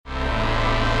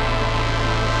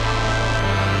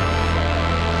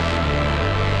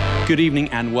Good evening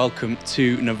and welcome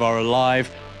to Novara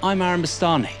Live. I'm Aaron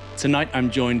Bastani. Tonight I'm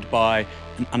joined by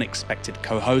an unexpected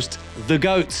co-host, the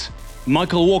GOAT,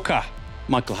 Michael Walker.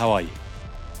 Michael, how are you?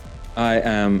 I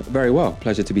am very well.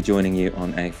 Pleasure to be joining you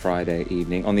on a Friday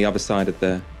evening on the other side of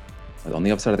the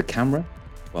camera.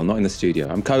 Well, not in the studio.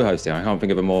 I'm co-hosting. I can't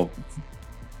think of a more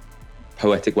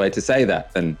poetic way to say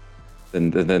that than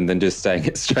just saying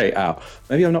it straight out.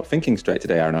 Maybe I'm not thinking straight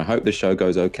today, Aaron. I hope the show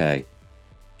goes okay.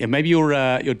 Yeah, maybe you're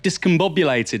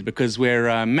discombobulated because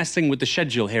we're messing with the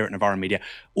schedule here at Novara Media.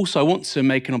 Also, I want to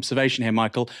make an observation here,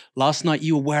 Michael. Last night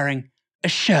you were wearing a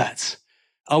shirt.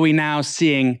 Are we now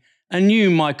seeing a new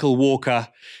Michael Walker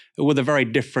with a very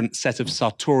different set of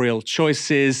sartorial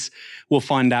choices? We'll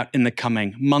find out in the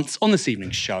coming months. On this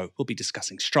evening's show, we'll be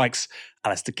discussing strikes,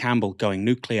 Alastair Campbell going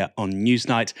nuclear on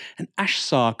Newsnight, and Ash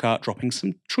Sarkar dropping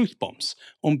some truth bombs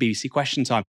on BBC Question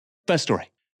Time. First story.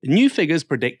 New figures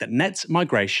predict that net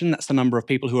migration, that's the number of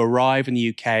people who arrive in the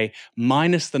UK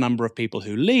minus the number of people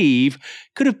who leave,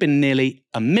 could have been nearly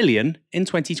 1 million in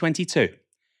 2022.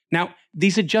 Now,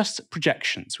 these are just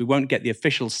projections. We won't get the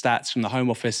official stats from the Home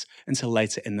Office until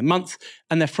later in the month,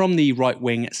 and they're from the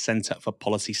right-wing Centre for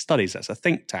Policy Studies. That's a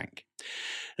think tank.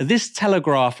 This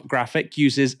Telegraph graphic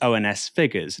uses ONS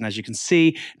figures, and as you can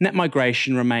see, net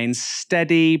migration remains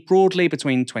steady broadly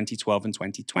between 2012 and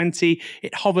 2020.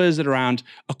 It hovers at around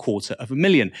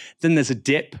 250,000. Then there's a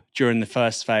dip during the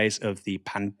first phase of the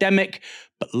pandemic,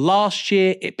 but last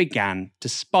year it began to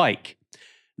spike.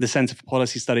 The Centre for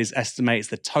Policy Studies estimates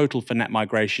the total for net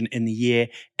migration in the year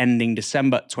ending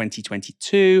December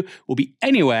 2022 will be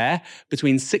anywhere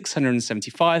between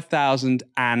 675,000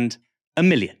 and 1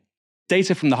 million.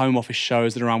 Data from the Home Office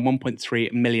shows that around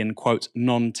 1.3 million, quote,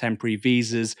 non-temporary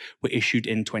visas were issued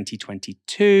in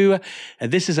 2022.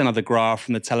 This is another graph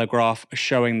from the Telegraph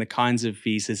showing the kinds of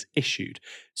visas issued.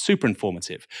 Super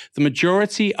informative. The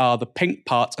majority are the pink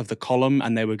part of the column,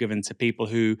 and they were given to people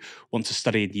who want to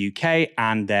study in the UK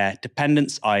and their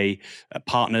dependents, i.e.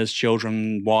 partners,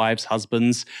 children, wives,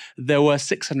 husbands. There were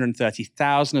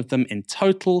 630,000 of them in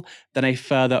total. Then a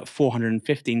further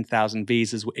 415,000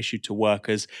 visas were issued to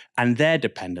workers and their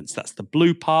dependents. That's the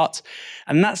blue part.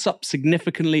 And that's up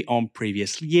significantly on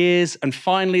previous years. And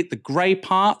finally, the grey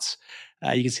part,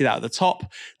 you can see that at the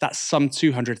top. That's some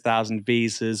 200,000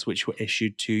 visas which were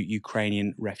issued to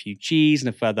Ukrainian refugees and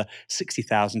a further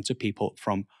 60,000 to people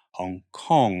from Hong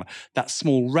Kong. That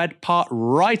small red part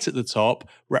right at the top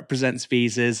represents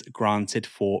visas granted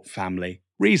for family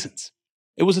reasons.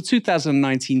 It was a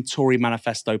 2019 Tory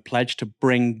manifesto pledge to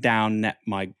bring down net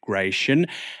migration,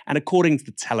 and according to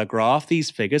the Telegraph, these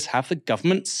figures have the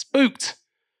government spooked.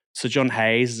 Sir John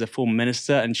Hayes is a former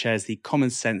minister and chairs the Common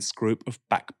Sense group of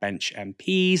backbench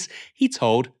MPs. He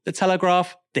told the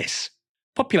Telegraph this: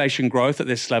 population growth at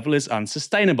this level is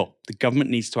unsustainable. The government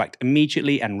needs to act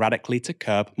immediately and radically to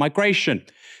curb migration.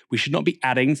 We should not be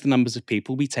adding to the numbers of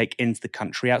people we take into the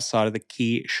country outside of the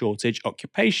key shortage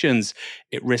occupations.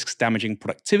 It risks damaging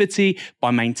productivity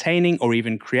by maintaining or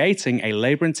even creating a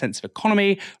labour-intensive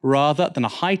economy rather than a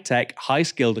high-tech,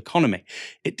 high-skilled economy.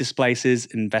 It displaces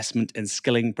investment in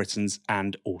skilling Britons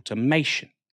and automation.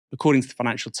 According to the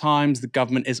Financial Times, the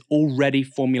government is already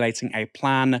formulating a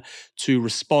plan to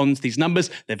respond to these numbers.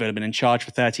 They've only been in charge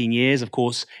for 13 years. Of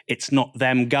course, it's not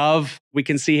them, Gov. We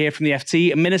can see here from the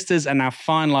FT, ministers are now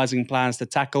finalising plans to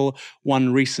tackle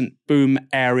one recent boom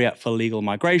area for legal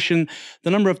migration: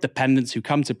 the number of dependents who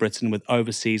come to Britain with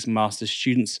overseas master's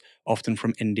students, often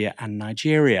from India and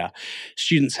Nigeria.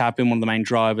 Students have been one of the main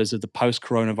drivers of the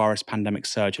post-coronavirus pandemic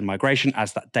surge in migration,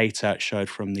 as that data showed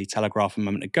from the Telegraph a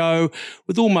moment ago,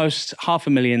 with almost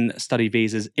 500,000 study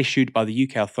visas issued by the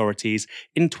UK authorities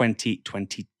in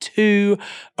 2022,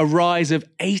 a rise of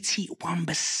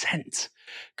 81%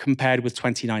 compared with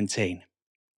 2019.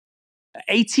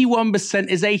 81%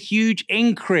 is a huge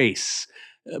increase.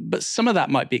 But some of that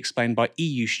might be explained by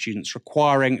EU students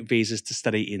requiring visas to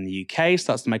study in the UK.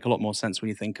 Starts to make a lot more sense when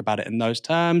you think about it in those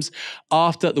terms,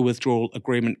 after the withdrawal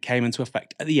agreement came into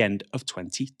effect at the end of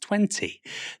 2020.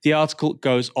 The article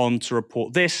goes on to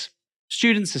report this: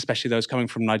 students, especially those coming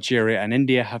from Nigeria and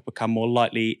India, have become more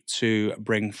likely to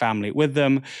bring family with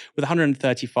them, with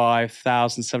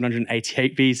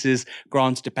 135,788 visas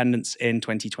granted dependents in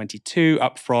 2022,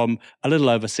 up from a little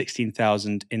over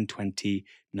 16,000 in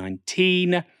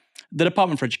 2019. The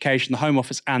Department for Education, the Home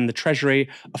Office and the Treasury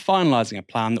are finalising a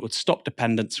plan that would stop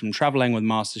dependents from travelling with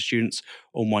master's students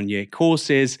on one-year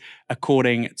courses,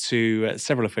 according to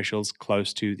several officials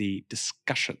close to the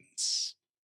discussions.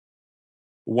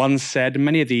 One said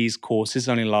many of these courses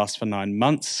only last for 9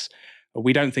 months.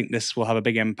 We don't think this will have a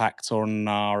big impact on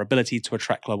our ability to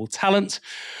attract global talent.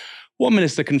 One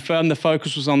minister confirmed the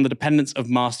focus was on the dependence of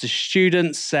master's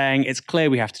students, saying it's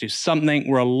clear we have to do something.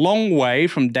 We're a long way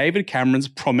from David Cameron's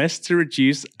promise to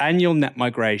reduce annual net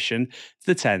migration to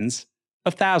the tens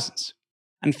of thousands.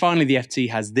 And finally, the FT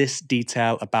has this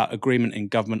detail about agreement in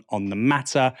government on the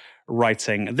matter,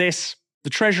 writing this.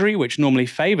 The Treasury, which normally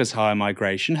favours higher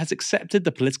migration, has accepted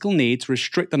the political need to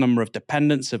restrict the number of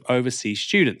dependents of overseas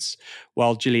students,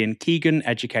 while Gillian Keegan,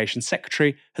 Education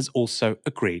Secretary, has also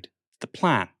agreed to the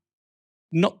plan.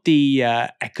 Not the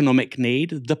economic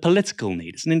need, the political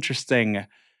need. It's an interesting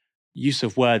use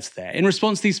of words there. In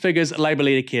response to these figures, Labour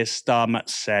leader Keir Starmer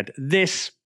said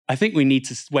this. I think we need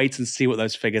to wait and see what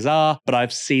those figures are, but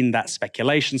I've seen that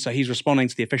speculation. So he's responding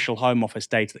to the official Home Office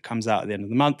data that comes out at the end of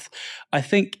the month. I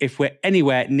think if we're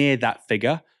anywhere near that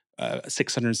figure,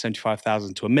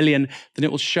 675,000 to 1 million, then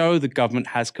it will show the government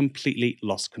has completely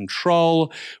lost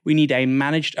control. We need a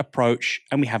managed approach,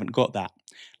 and we haven't got that.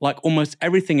 Like almost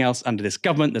everything else under this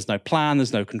government, there's no plan,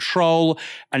 there's no control,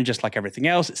 and just like everything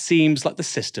else, it seems like the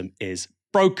system is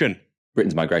broken.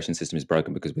 Britain's migration system is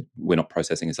broken because we're not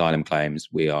processing asylum claims.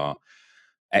 We are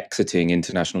exiting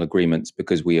international agreements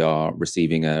because we are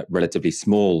receiving a relatively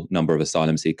small number of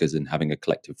asylum seekers and having a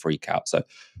collective freak out. So,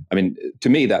 I mean, to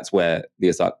me, that's where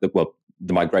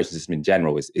the migration system in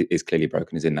general is clearly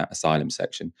broken, is in that asylum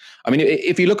section. I mean,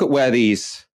 if you look at where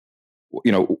these,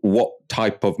 what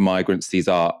type of migrants these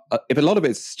are, if a lot of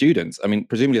it's students, I mean,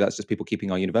 presumably that's just people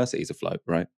keeping our universities afloat,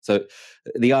 right? So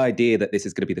the idea that this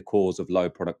is going to be the cause of low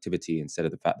productivity instead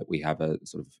of the fact that we have a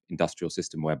sort of industrial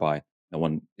system whereby no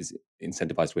one is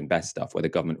incentivized to invest stuff, where the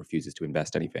government refuses to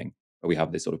invest anything, where we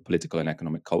have this sort of political and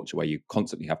economic culture where you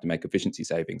constantly have to make efficiency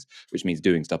savings, which means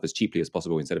doing stuff as cheaply as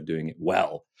possible instead of doing it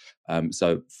well.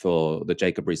 So for the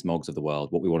Jacob Rees-Moggs of the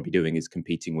world, what we want to be doing is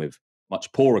competing with much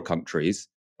poorer countries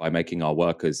by making our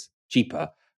workers cheaper,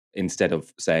 instead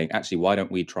of saying, actually, why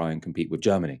don't we try and compete with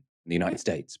Germany and the United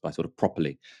States by sort of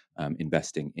properly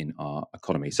investing in our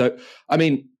economy? So, I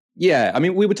mean,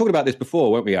 we were talking about this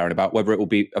before, weren't we, Aaron, about whether it will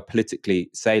be a politically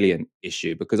salient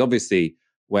issue, because obviously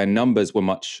where numbers were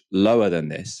much lower than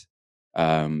this,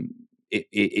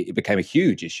 it became a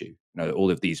huge issue. All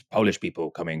of these Polish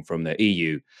people coming from the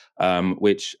EU,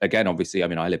 which again, obviously, I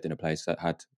mean, I lived in a place that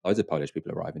had loads of Polish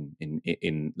people arriving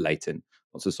in Leighton.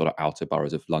 Lots of sort of outer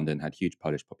boroughs of London had huge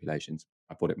Polish populations.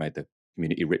 I thought it made the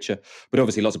community richer, but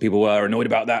obviously lots of people were annoyed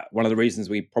about that. One of the reasons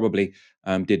we probably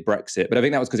did Brexit, but I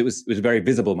think that was because it was very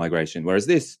visible migration. Whereas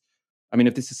this, I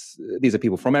mean, these are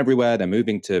people from everywhere. They're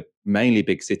moving to mainly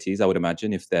big cities, I would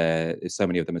imagine, if so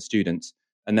many of them are students,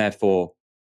 and therefore,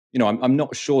 I'm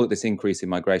not sure that this increase in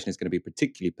migration is going to be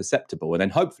particularly perceptible. And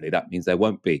then hopefully that means there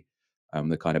won't be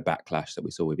the kind of backlash that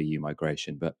we saw with EU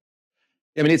migration. But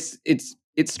I mean, it's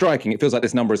striking. It feels like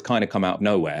this number has kind of come out of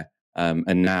nowhere.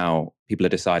 And now people are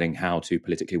deciding how to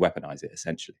politically weaponize it,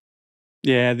 essentially.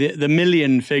 Yeah, the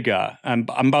million figure. And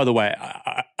by the way,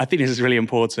 I think this is really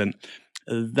important.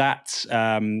 That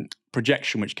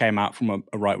projection, which came out from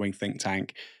a right-wing think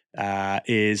tank,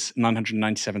 is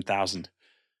 997,000.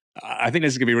 I think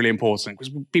this is going to be really important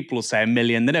because people will say 1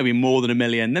 million, then there'll be more than 1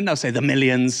 million, then they'll say the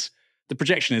millions. The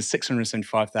projection is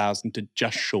 675,000 to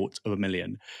just short of 1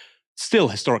 million. Still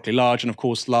historically large. And of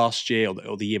course, last year,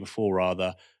 or the year before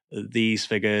rather, these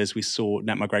figures, we saw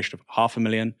net migration of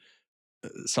 500,000,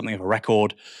 something of a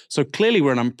record. So clearly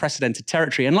we're in unprecedented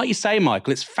territory. And like you say,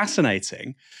 Michael, it's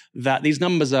fascinating that these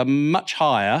numbers are much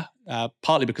higher,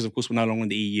 partly because, of course, we're no longer in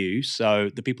the EU, so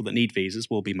the people that need visas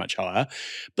will be much higher.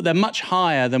 But they're much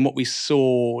higher than what we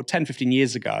saw 10, 15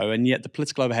 years ago, and yet the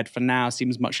political overhead for now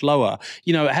seems much lower.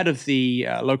 Ahead of the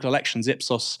local elections,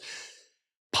 Ipsos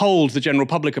polled the general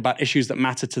public about issues that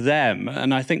matter to them.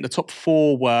 And I think the top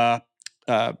 4 were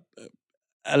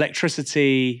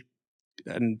electricity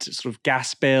and sort of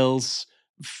gas bills,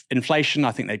 inflation.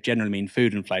 I think they generally mean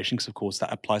food inflation because, of course,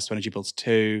 that applies to energy bills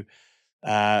too.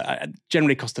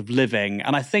 Generally cost of living.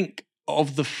 And I think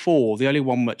of the 4, the only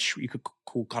one which you could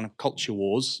call kind of culture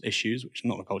wars issues, which is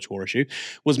not a culture war issue,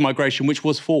 was migration, which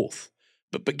was 4th.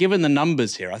 But given the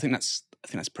numbers here, I think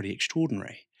that's pretty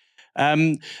extraordinary.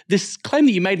 This claim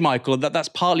that you made, Michael, that's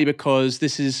partly because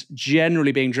this is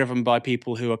generally being driven by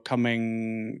people who are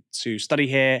coming to study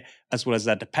here, as well as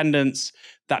their dependents.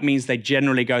 That means they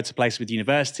generally go to places with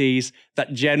universities.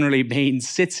 That generally means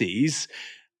cities,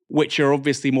 which are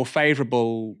obviously more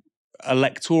favourable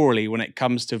electorally when it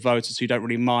comes to voters who don't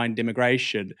really mind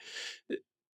immigration.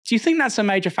 Do you think that's a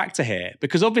major factor here?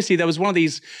 Because obviously there was one of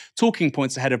these talking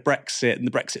points ahead of Brexit and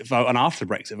the Brexit vote, and after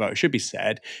the Brexit vote, it should be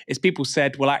said, is people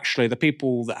said, well, actually, the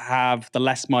people that have the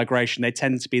less migration, they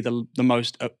tend to be the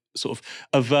most sort of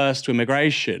averse to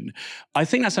immigration. I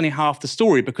think that's only half the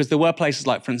story, because there were places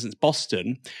like, for instance,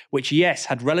 Boston, which, yes,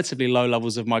 had relatively low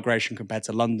levels of migration compared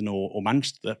to London or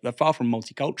Manchester. They're far from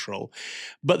multicultural.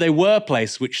 But they were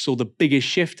places which saw the biggest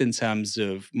shift in terms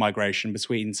of migration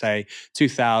between, say,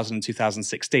 2000 and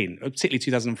 2016, particularly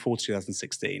 2004 to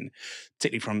 2016,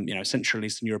 particularly from Central and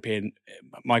Eastern European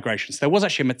migration. So there was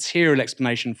actually a material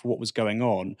explanation for what was going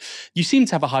on. You seem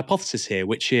to have a hypothesis here,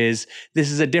 which is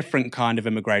this is a different kind of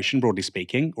immigration, broadly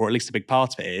speaking, or at least a big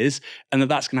part of it is, and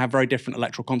that's going to have very different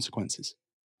electoral consequences.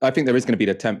 I think there is going to be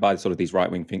an attempt by sort of these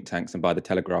right-wing think tanks and by the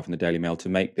Telegraph and the Daily Mail to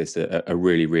make this a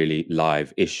really, really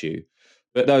live issue.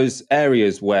 But those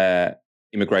areas where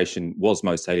immigration was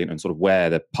most salient and sort of where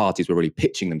the parties were really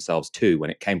pitching themselves to when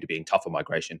it came to being tough on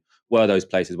migration were those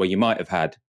places where you might have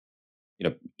had,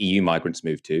 EU migrants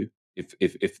move to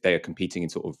if they are competing in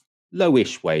sort of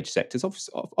lowish wage sectors,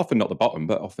 often not the bottom,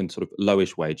 but often sort of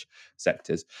lowish wage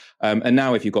sectors. And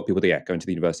now if you've got people going to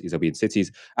the universities, they'll be in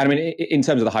cities. And I mean, in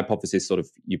terms of the hypothesis sort of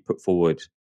you put forward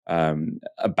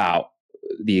about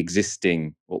the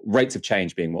existing rates of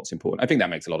change being what's important, I think that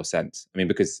makes a lot of sense. I mean,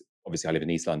 because obviously I live in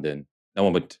East London. No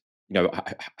one would,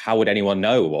 how would anyone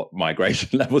know what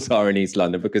migration levels are in East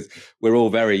London? Because we're all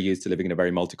very used to living in a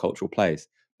very multicultural place.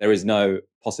 There is no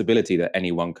possibility that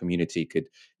any one community could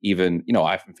even,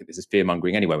 I often think this is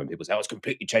fear-mongering anyway when people say, it's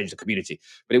completely changed the community.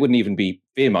 But it wouldn't even be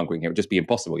fear-mongering. It would just be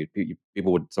impossible.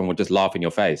 Someone would just laugh in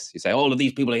your face. You say, all of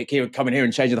these people are coming here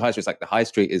and changing the high street. It's like the high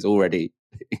street is already,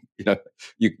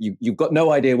 you've got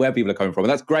no idea where people are coming from.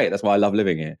 And that's great. That's why I love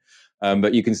living here.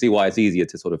 But you can see why it's easier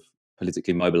to sort of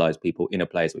politically mobilize people in a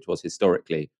place which was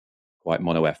historically quite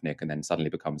mono-ethnic and then suddenly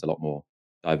becomes a lot more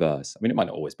diverse. I mean, it might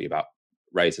not always be about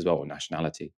race as well, or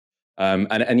nationality.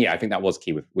 And yeah, I think that was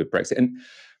key with Brexit. And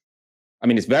I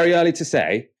mean, it's very early to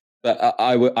say, but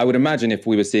I would imagine if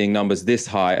we were seeing numbers this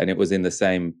high and it was in the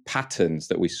same patterns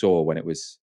that we saw when it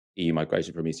was EU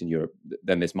migration from Eastern Europe,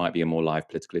 then this might be a more live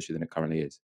political issue than it currently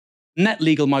is. Net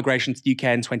legal migration to the UK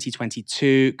in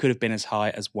 2022 could have been as high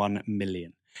as 1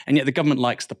 million. And yet the government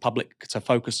likes the public to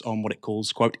focus on what it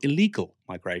calls, quote, illegal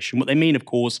migration. What they mean, of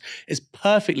course, is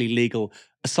perfectly legal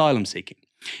asylum seeking.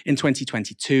 In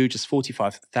 2022, just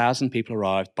 45,000 people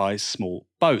arrived by small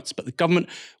boats, but the government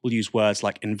will use words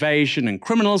like invasion and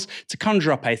criminals to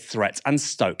conjure up a threat and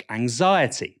stoke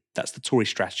anxiety. That's the Tory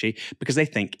strategy, because they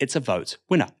think it's a vote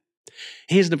winner.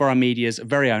 Here's Novara Media's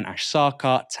very own Ash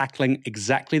Sarkar tackling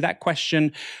exactly that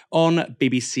question on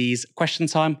BBC's Question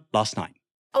Time last night.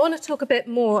 I want to talk a bit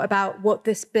more about what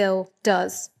this bill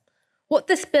does. What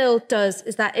this bill does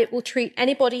is that it will treat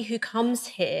anybody who comes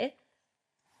here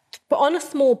but on a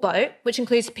small boat, which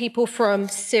includes people from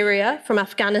Syria, from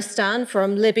Afghanistan,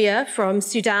 from Libya, from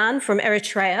Sudan, from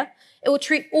Eritrea, it will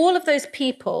treat all of those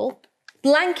people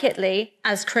blanketly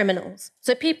as criminals.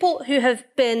 So people who have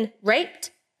been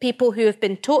raped, people who have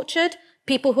been tortured,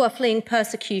 people who are fleeing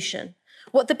persecution.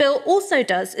 What the bill also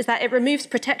does is that it removes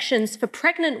protections for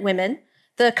pregnant women.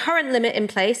 The current limit in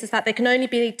place is that they can only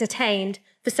be detained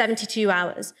for 72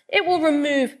 hours. It will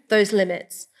remove those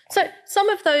limits. So some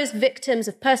of those victims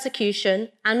of persecution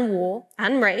and war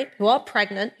and rape who are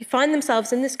pregnant, who find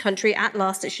themselves in this country at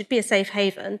last, it should be a safe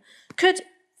haven, could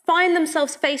find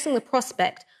themselves facing the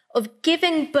prospect of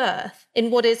giving birth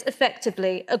in what is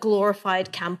effectively a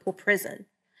glorified camp or prison.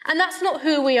 And that's not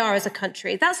who we are as a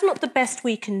country. That's not the best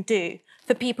we can do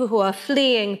for people who are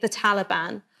fleeing the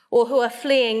Taliban or who are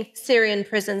fleeing Syrian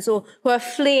prisons or who are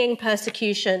fleeing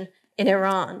persecution in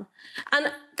Iran.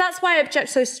 And that's why I object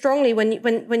so strongly when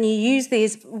you use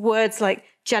these words like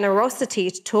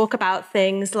generosity to talk about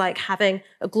things like having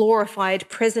a glorified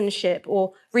prison ship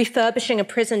or refurbishing a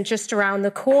prison just around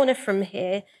the corner from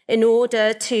here in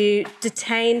order to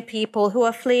detain people who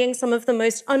are fleeing some of the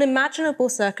most unimaginable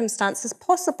circumstances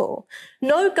possible.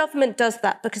 No government does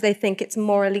that because they think it's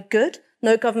morally good.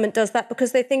 No government does that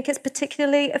because they think it's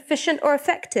particularly efficient or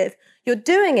effective. You're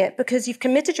doing it because you've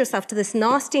committed yourself to this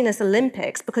nastiness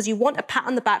Olympics because you want a pat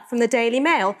on the back from the Daily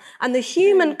Mail. And the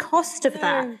human cost of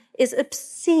that is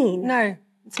obscene. No,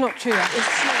 it's not true.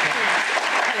 It's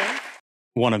not true.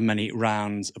 One of many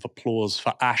rounds of applause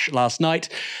for Ash last night.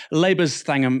 Labour's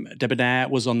Thangam Debonair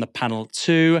was on the panel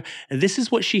too. This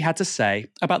is what she had to say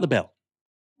about the bill.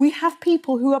 We have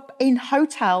people who are in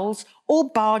hotels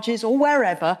or barges or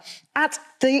wherever at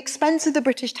the expense of the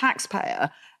British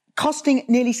taxpayer, costing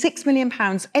nearly £6 million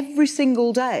every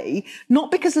single day,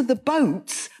 not because of the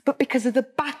boats, but because of the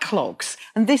backlogs.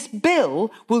 And this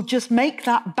bill will just make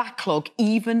that backlog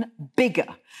even bigger,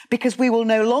 because we will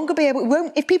no longer be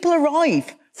able, if people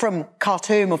arrive from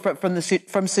Khartoum or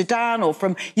from Sudan or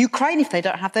from Ukraine if they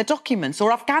don't have their documents,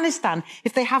 or Afghanistan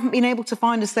if they haven't been able to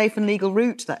find a safe and legal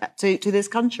route to this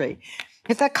country.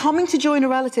 If they're coming to join a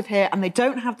relative here and they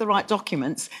don't have the right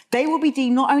documents, they will be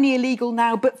deemed not only illegal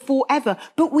now, but forever.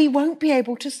 But we won't be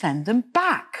able to send them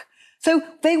back. So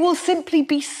they will simply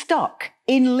be stuck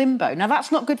in limbo. Now,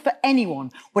 that's not good for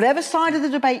anyone. Whatever side of the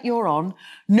debate you're on,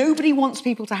 nobody wants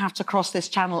people to have to cross this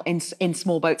channel in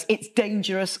small boats. It's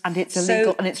dangerous and it's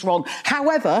illegal and it's wrong.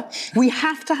 However, we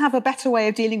have to have a better way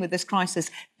of dealing with this crisis,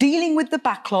 dealing with the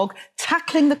backlog,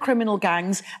 tackling the criminal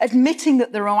gangs, admitting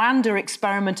that the Rwanda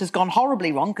experiment has gone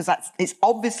horribly wrong, because it's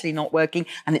obviously not working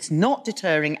and it's not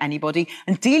deterring anybody,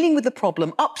 and dealing with the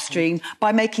problem upstream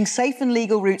by making safe and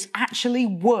legal routes actually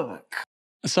work.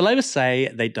 So Labour say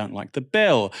they don't like the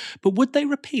bill, but would they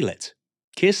repeal it?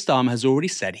 Keir Starmer has already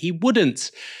said he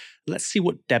wouldn't. Let's see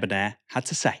what Debonair had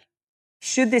to say.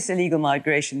 Should this illegal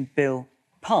migration bill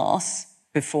pass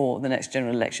before the next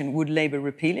general election, would Labour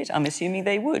repeal it? I'm assuming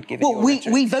they would, given your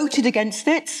rhetoric. We voted against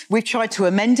it. We tried to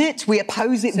amend it. We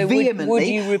oppose it vehemently. Would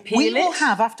you repeal it? We will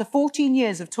have, after 14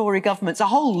 years of Tory governments, a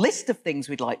whole list of things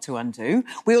we'd like to undo.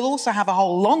 We'll also have a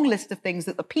whole long list of things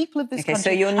that the people of this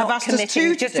country have asked us to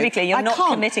do. Just to be clear, you're not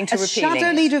committing to repealing. As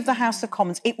Shadow Leader of the House of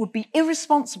Commons, it would be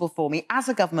irresponsible for me as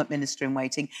a government minister in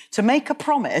waiting to make a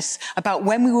promise about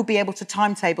when we will be able to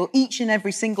timetable each and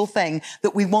every single thing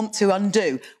that we want to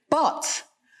undo. But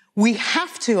we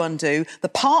have to undo the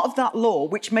part of that law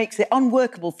which makes it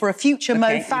unworkable for a future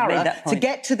Mo Farah to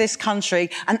get to this country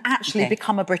and actually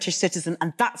become a British citizen.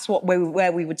 And that's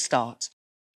where we would start.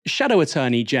 Shadow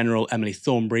Attorney General Emily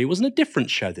Thornberry was on a different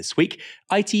show this week,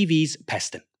 ITV's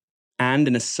Peston. And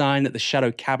in a sign that the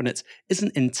Shadow Cabinet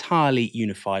isn't entirely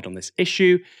unified on this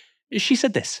issue, she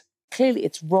said this. Clearly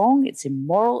it's wrong, it's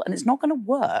immoral, and it's not going to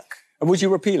work. And would you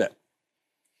repeal it?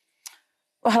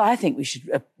 Well, I think we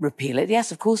should repeal it.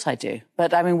 Yes, of course I do.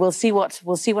 But I mean, we'll see what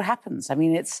happens. I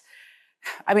mean,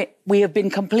 we have been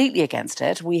completely against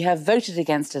it. We have voted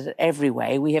against it every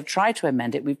way. We have tried to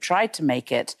amend it. We've tried to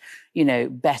make it,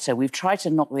 better. We've tried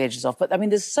to knock the edges off. But I mean,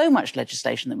 there's so much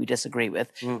legislation that we disagree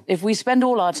with. If we spend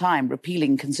all our time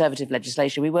repealing conservative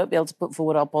legislation, we won't be able to put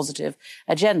forward our positive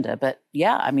agenda. But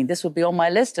yeah, I mean, this would be on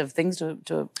my list of things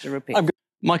to repeal.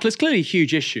 Michael, it's clearly a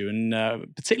huge issue, and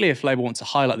particularly if Labour wants to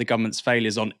highlight the government's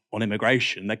failures on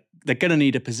immigration, they're going to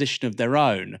need a position of their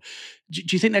own. Do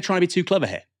you think they're trying to be too clever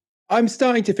here? I'm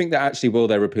starting to think that actually, will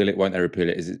they repeal it, won't they repeal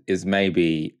it, is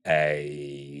maybe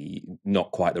a not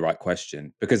quite the right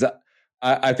question. Because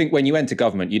I think when you enter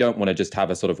government, you don't want to just have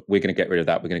a sort of, we're going to get rid of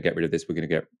that, we're going to get rid of this, we're going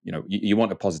to get, you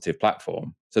want a positive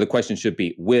platform. So the question should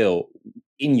be,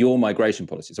 in your migration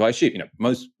policy, so I assume,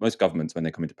 most governments, when they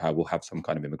come into power, will have some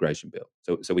kind of immigration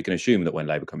bill. So we can assume that when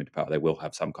Labour come into power, they will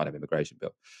have some kind of immigration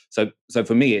bill. So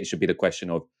for me, it should be the question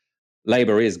of,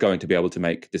 Labour is going to be able to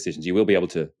make decisions. You will be able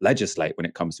to legislate when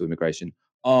it comes to immigration.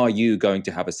 Are you going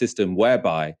to have a system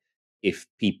whereby if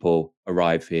people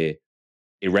arrive here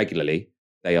irregularly,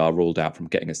 they are ruled out from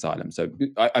getting asylum? So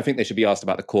I think they should be asked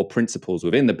about the core principles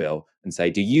within the bill and say,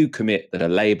 do you commit that a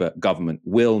Labour government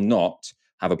will not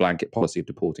have a blanket policy of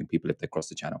deporting people if they cross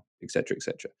the channel, et cetera, et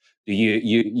cetera? Do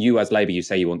you as Labour, you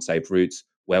say you want safe routes.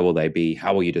 Where will they be?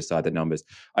 How will you decide the numbers?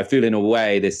 I feel in a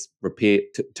way this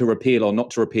to repeal or not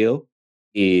to repeal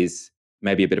is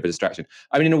maybe a bit of a distraction.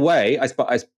 I mean, in a way,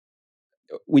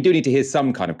 we do need to hear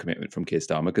some kind of commitment from Keir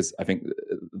Starmer, because I think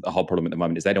the whole problem at the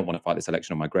moment is they don't want to fight this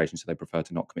election on migration, so they prefer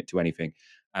to not commit to anything.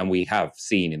 And we have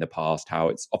seen in the past how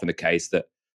it's often the case that,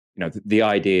 the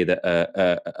idea that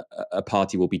a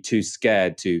party will be too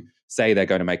scared to say they're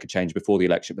going to make a change before the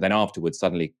election, but then afterwards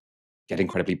suddenly get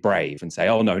incredibly brave and say,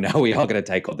 oh, no, now we are going to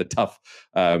take on the tough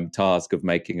task of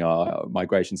making our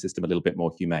migration system a little bit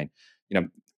more humane.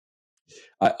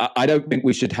 I don't think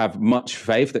we should have much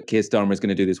faith that Keir Starmer is going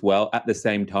to do this well. At the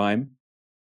same time,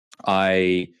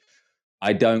 I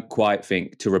don't quite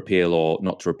think to repeal or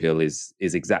not to repeal is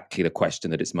exactly the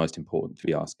question that it's most important to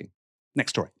be asking. Next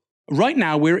story. Right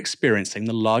now, we're experiencing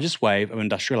the largest wave of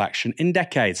industrial action in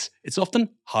decades. It's often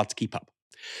hard to keep up.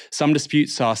 Some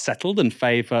disputes are settled and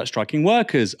favour striking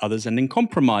workers, others end in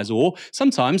compromise or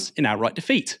sometimes in outright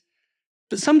defeat.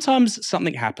 But sometimes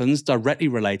something happens directly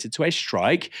related to a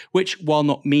strike, which, while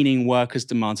not meaning workers'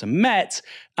 demands are met,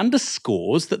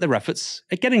 underscores that their efforts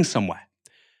are getting somewhere.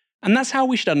 And that's how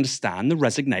we should understand the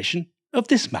resignation of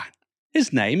this man.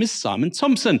 His name is Simon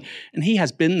Thompson, and he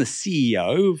has been the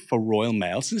CEO for Royal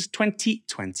Mail since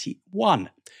 2021.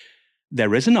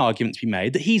 There is an argument to be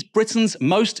made that he's Britain's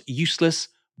most useless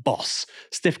boss.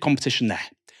 Stiff competition there.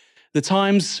 The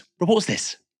Times reports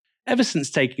this. Ever since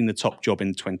taking the top job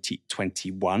in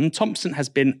 2021, Thompson has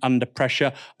been under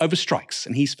pressure over strikes,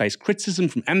 and he's faced criticism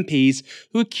from MPs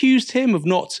who accused him of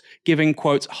not giving,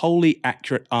 quote, wholly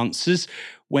accurate answers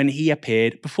when he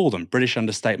appeared before them. British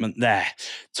understatement there.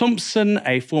 Thompson,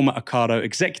 a former Ocado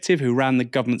executive who ran the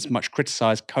government's much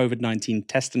criticised COVID-19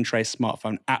 test and trace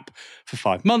smartphone app for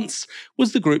 5 months,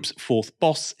 was the group's fourth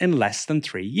boss in less than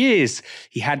 3 years.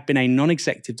 He had been a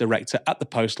non-executive director at the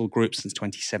postal group since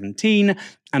 2017,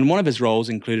 and one of his roles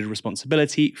included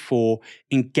responsibility for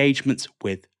engagement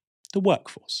with the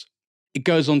workforce. It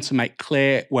goes on to make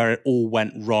clear where it all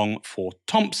went wrong for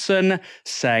Thompson,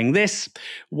 saying this: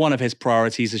 one of his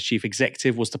priorities as chief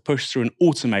executive was to push through an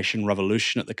automation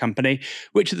revolution at the company,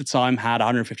 which at the time had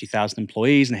 150,000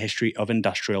 employees and a history of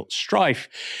industrial strife.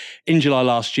 In July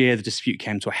last year, the dispute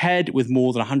came to a head with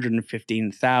more than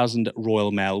 115,000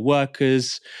 Royal Mail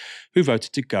workers who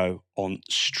voted to go on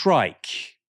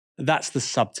strike. That's the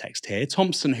subtext here.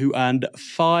 Thompson, who earned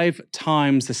 5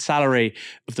 times the salary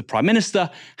of the Prime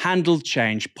Minister, handled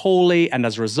change poorly, and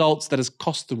as a result, that has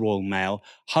cost the Royal Mail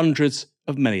hundreds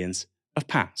of millions of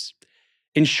pounds.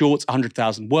 In short,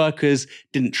 100,000 workers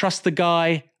didn't trust the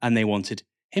guy, and they wanted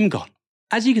him gone.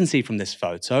 As you can see from this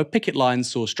photo, picket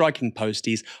lines saw striking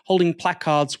posties holding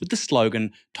placards with the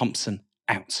slogan, "Thompson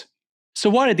out." So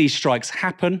why did these strikes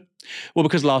happen? Well,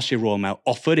 because last year Royal Mail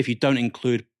offered, if you don't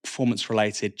include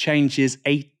performance-related changes,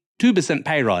 a 2%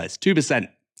 pay rise, 2%.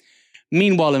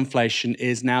 Meanwhile, inflation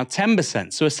is now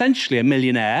 10%. So essentially, a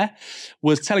millionaire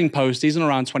was telling posties on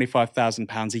around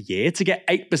 £25,000 a year to get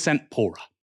 8% poorer.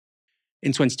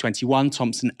 In 2021,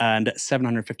 Thompson earned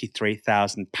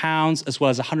 £753,000 as well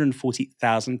as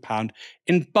 £140,000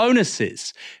 in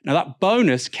bonuses. Now, that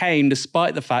bonus came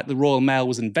despite the fact the Royal Mail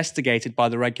was investigated by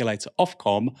the regulator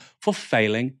Ofcom for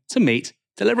failing to meet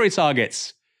delivery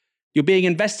targets. You're being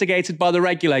investigated by the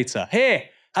regulator. Here,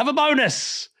 have a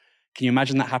bonus. Can you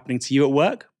imagine that happening to you at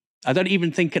work? I don't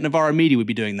even think at Novara Media we'd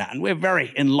be doing that, and we're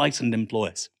very enlightened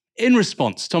employers. In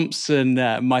response, Thompson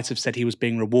might have said he was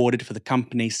being rewarded for the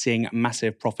company seeing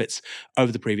massive profits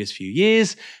over the previous few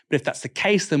years. But if that's the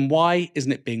case, then why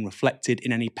isn't it being reflected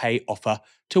in any pay offer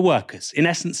to workers? In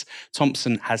essence,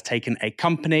 Thompson has taken a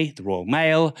company, the Royal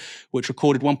Mail, which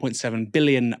recorded £1.7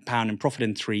 billion in profit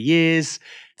in 3 years,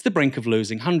 to the brink of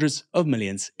losing hundreds of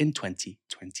millions in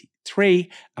 2023.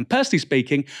 And personally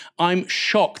speaking, I'm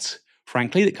shocked,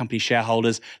 frankly, that company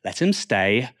shareholders let him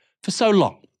stay for so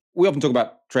long. We often talk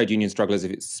about trade union struggle as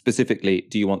if it's specifically,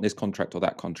 do you want this contract or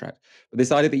that contract? But this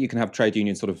idea that you can have trade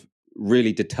unions sort of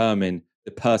really determine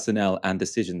the personnel and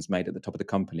decisions made at the top of the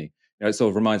company. It sort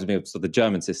of reminds me of sort of the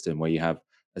German system where you have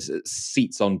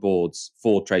seats on boards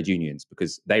for trade unions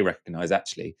because they recognize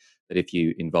actually that if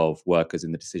you involve workers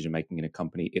in the decision making in a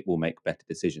company, it will make better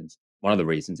decisions. One of the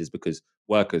reasons is because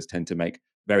workers tend to make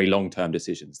very long-term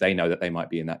decisions. They know that they might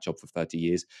be in that job for 30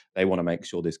 years. They want to make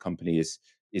sure this company is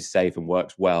safe and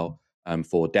works well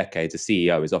for decades. A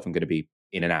CEO is often going to be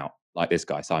in and out, like this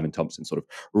guy, Simon Thompson, sort of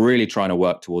really trying to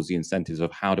work towards the incentives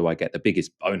of how do I get the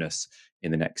biggest bonus in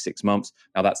the next 6 months.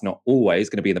 Now, that's not always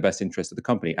going to be in the best interest of the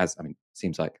company, it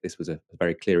seems like this was a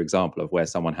very clear example of where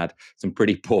someone had some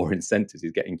pretty poor incentives.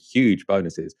 He's getting huge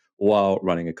bonuses while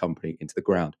running a company into the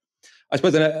ground. I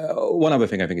suppose one other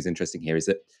thing I think is interesting here is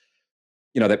that,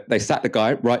 they sacked the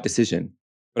guy, right decision.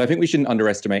 But I think we shouldn't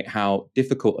underestimate how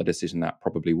difficult a decision that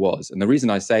probably was. And the reason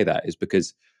I say that is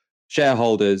because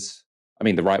shareholders,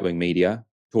 the right-wing media,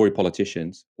 Tory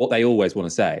politicians, what they always want to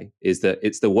say is that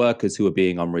it's the workers who are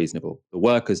being unreasonable. The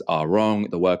workers are wrong.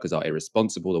 The workers are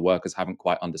irresponsible. The workers haven't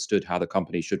quite understood how the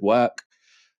company should work.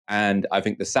 And I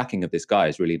think the sacking of this guy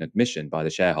is really an admission by the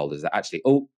shareholders that actually,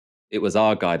 it was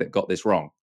our guy that got this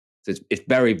wrong. So it's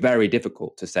very, very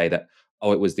difficult to say that,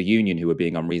 it was the union who were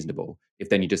being unreasonable. If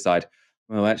then you decide,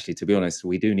 well, actually, to be honest,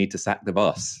 we do need to sack the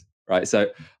boss, right? So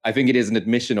I think it is an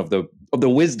admission of the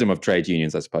wisdom of trade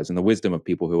unions, I suppose, and the wisdom of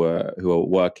people who are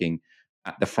working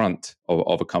at the front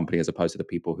of a company as opposed to the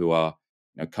people who are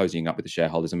cozying up with the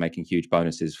shareholders and making huge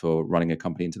bonuses for running a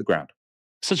company into the ground.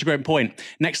 Such a great point.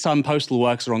 Next time postal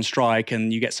workers are on strike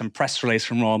and you get some press release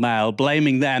from Royal Mail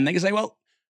blaming them, they can say, well,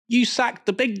 you sacked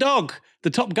the big dog,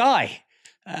 the top guy.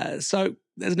 So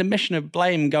there's an admission of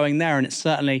blame going there, and it's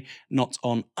certainly not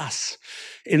on us.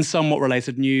 In somewhat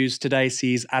related news, today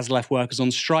sees ASLEF workers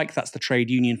on strike. That's the trade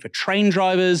union for train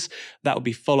drivers. That will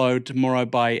be followed tomorrow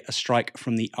by a strike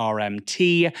from the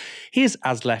RMT. Here's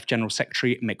ASLEF General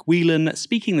Secretary Mick Whelan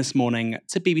speaking this morning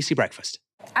to BBC Breakfast.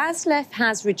 ASLEF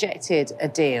has rejected a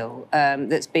deal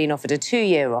that's been offered, a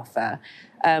 2-year offer,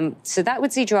 So that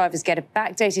would see drivers get a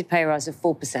backdated pay rise of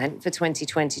 4% for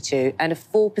 2022 and a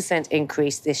 4%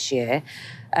 increase this year.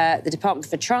 The Department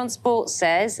for Transport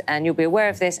says, and you'll be aware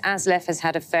of this, ASLEF has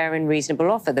had a fair and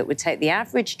reasonable offer that would take the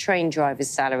average train driver's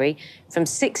salary from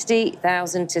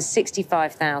 $60,000 to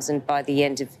 $65,000 by the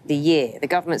end of the year. The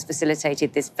government's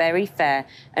facilitated this very fair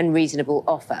and reasonable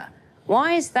offer.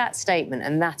 Why is that statement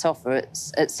and that offer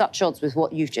at such odds with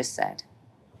what you've just said?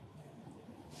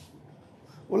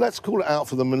 Well, let's call it out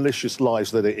for the malicious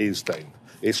lies that it is, then.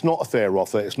 It's not a fair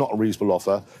offer, it's not a reasonable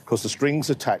offer, because the strings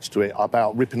attached to it are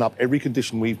about ripping up every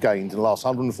condition we've gained in the last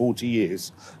 140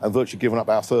 years and virtually giving up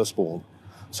our firstborn.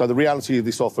 So the reality of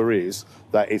this offer is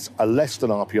that it's a less than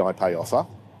RPI pay offer,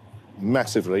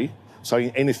 massively. So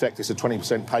in effect, it's a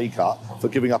 20% pay cut for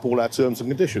giving up all our terms and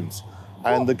conditions.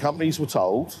 And the companies were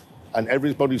told, and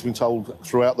everybody's been told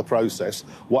throughout the process,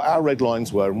 what our red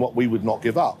lines were and what we would not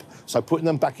give up. So putting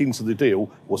them back into the deal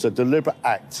was a deliberate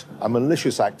act, a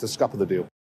malicious act to scupper the deal.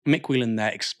 Mick Whelan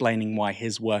there explaining why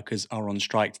his workers are on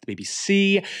strike to the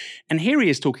BBC. And here he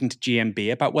is talking to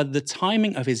GMB about whether the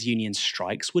timing of his union's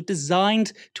strikes were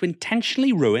designed to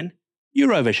intentionally ruin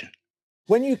Eurovision.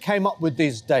 When you came up with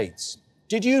these dates,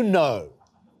 did you know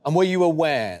and were you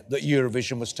aware that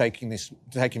Eurovision was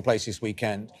taking place this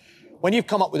weekend? When you've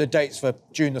come up with the dates for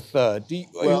June the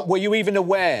 3rd, were you even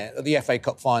aware that the FA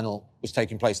Cup final was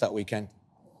taking place that weekend?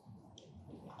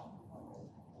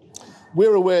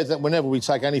 We're aware that whenever we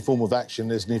take any form of action,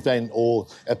 there's an event or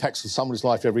impacts somebody's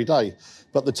life every day.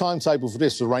 But the timetable for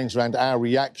this was arranged around our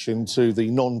reaction to the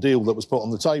non-deal that was put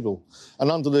on the table. And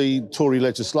under the Tory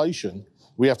legislation,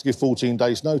 we have to give 14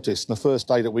 days' notice. And the first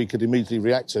day that we could immediately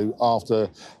react to after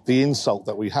the insult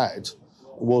that we had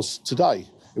was today.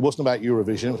 It wasn't about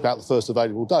Eurovision, it was about the first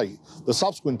available date. The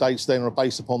subsequent dates then are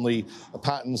based upon the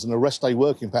patterns and the rest day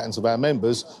working patterns of our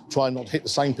members, trying not to hit the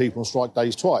same people on strike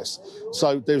days twice.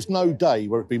 So there's no day,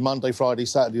 whether it be Monday, Friday,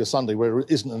 Saturday or Sunday, where there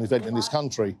isn't an event in this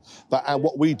country. But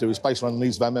what we do is based on the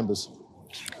needs of our members.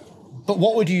 But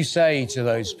what would you say to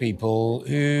those people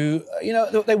who,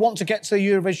 they want to get to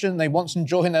Eurovision, they want to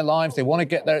enjoy in their lives, they want to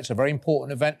get there, it's a very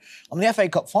important event. On the FA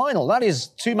Cup final, that is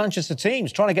two Manchester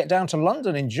teams trying to get down to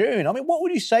London in June. I mean, what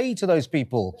would you say to those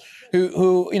people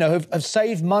who have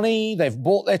saved money, they've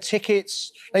bought their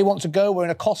tickets, they want to go, we're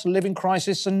in a cost of living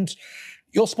crisis and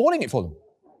you're spoiling it for them?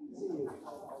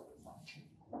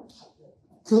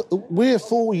 We're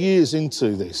 4 years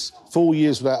into this, 4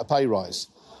 years without a pay rise.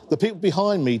 The people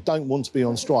behind me don't want to be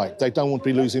on strike. They don't want to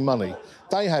be losing money.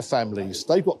 They have families.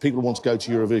 They've got people who want to go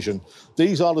to Eurovision.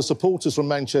 These are the supporters from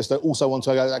Manchester who also want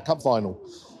to go to that cup final.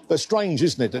 But strange,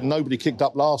 isn't it, that nobody kicked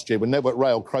up last year when Network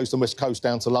Rail closed the West Coast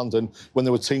down to London when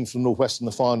there were teams from North West in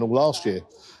the final last year.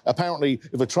 Apparently,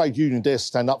 if a trade union dares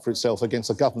stand up for itself against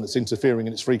a government that's interfering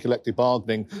in its free collective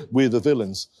bargaining, we're the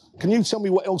villains. Can you tell me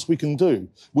what else we can do?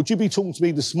 Would you be talking to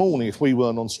me this morning if we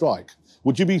weren't on strike?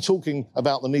 Would you be talking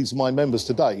about the needs of my members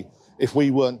today if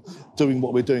we weren't doing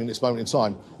what we're doing at this moment in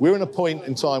time? We're in a point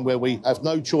in time where we have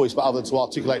no choice but other to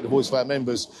articulate the voice of our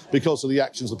members because of the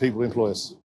actions of people who employ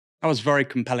us. That was very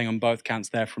compelling on both counts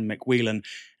there from Mick Whelan,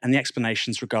 and the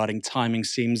explanations regarding timing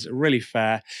seems really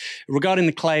fair. Regarding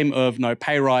the claim of no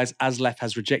pay rise, ASLEF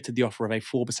has rejected the offer of a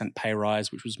 4% pay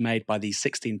rise, which was made by the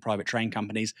 16 private train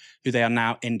companies, who they are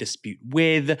now in dispute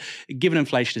with. Given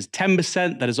inflation is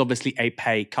 10%, that is obviously a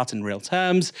pay cut in real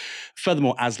terms.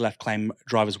 Furthermore, ASLEF claim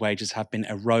drivers' wages have been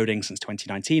eroding since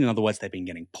 2019. In other words, they've been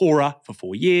getting poorer for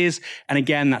 4 years. And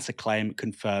again, that's a claim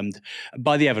confirmed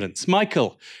by the evidence.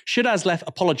 Michael, should ASLEF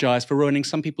apologise for ruining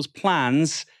some people's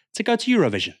plans to go to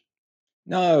Eurovision?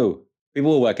 No, we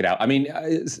will work it out. I mean,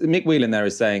 Mick Whelan there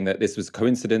is saying that this was a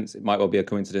coincidence. It might well be a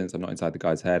coincidence. I'm not inside the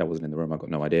guy's head. I wasn't in the room. I've got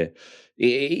no idea.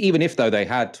 Even if, though, they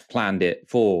had planned it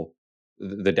for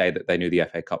the day that they knew the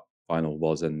FA Cup final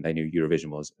was and they knew Eurovision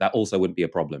was, that also wouldn't be a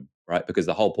problem, right? Because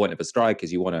the whole point of a strike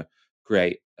is you want to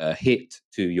create a hit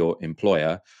to your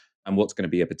employer. And what's going to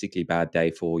be a particularly bad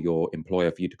day for your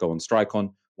employer for you to go on strike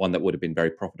on? One that would have been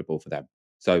very profitable for them.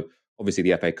 So obviously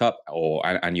the FA Cup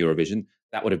and Eurovision,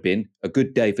 that would have been a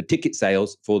good day for ticket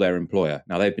sales for their employer.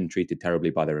 Now, they've been treated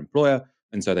terribly by their employer,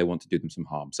 and so they want to do them some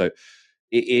harm. So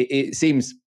it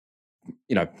seems,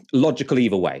 logical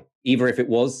either way. Either if it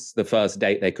was the first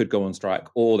date they could go on strike,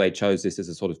 or they chose this as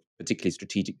a sort of particularly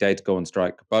strategic day to go on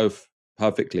strike, both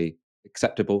perfectly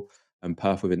acceptable and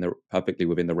perfectly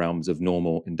within the realms of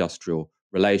normal industrial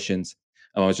relations.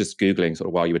 And I was just Googling sort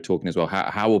of while you were talking as well,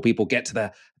 how will people get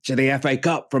to the FA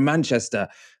Cup from Manchester?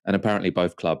 And apparently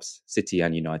both clubs, City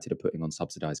and United, are putting on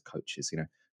subsidised coaches.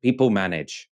 People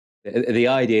manage. The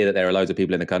idea that there are loads of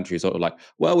people in the country sort of like,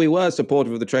 well, we were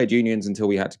supportive of the trade unions until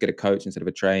we had to get a coach instead of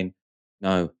a train.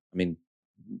 No, I mean,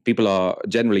 people are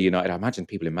generally united. I imagine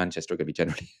people in Manchester are going to be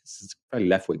generally, it's a fairly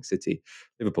left-wing city.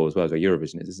 Liverpool as well is where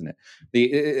Eurovision is, isn't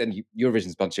it? And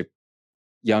Eurovision's a bunch of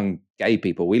young gay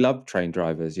people. We love train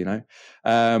drivers, you know.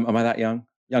 Am I that young?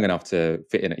 Young enough to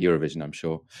fit in at Eurovision, I'm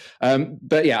sure.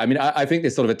 But yeah, I mean, I think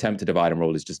this sort of attempt to divide and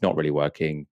rule is just not really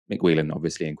working. Mick Whelan,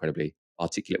 obviously, incredibly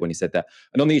articulate when he said that.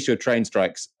 And on the issue of train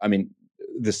strikes, I mean,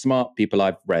 the smart people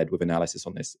I've read with analysis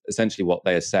on this, essentially what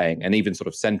they are saying, and even sort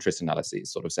of centrist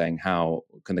analyses, sort of saying how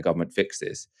can the government fix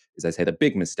this, is they say the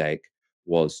big mistake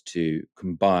was to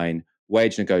combine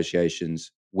wage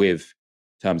negotiations with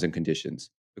terms and conditions.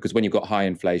 Because when you've got high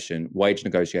inflation, wage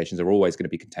negotiations are always going to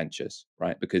be contentious,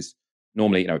 right? Because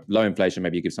normally, low inflation,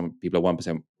 maybe you give some people a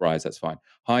 1% rise, that's fine.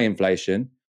 High inflation,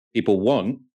 people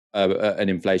want an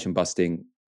inflation-busting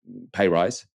pay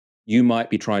rise. You might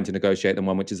be trying to negotiate them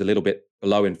one which is a little bit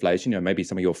below inflation. Maybe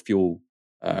some of your fuel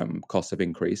costs have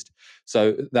increased.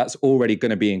 So that's already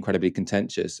going to be incredibly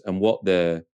contentious. And what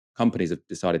the companies have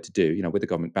decided to do, with the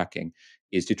government backing,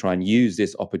 is to try and use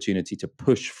this opportunity to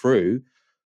push through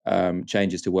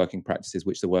changes to working practices,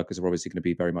 which the workers are obviously going to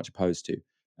be very much opposed to.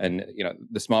 And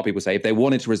the smart people say if they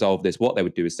wanted to resolve this, what they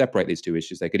would do is separate these two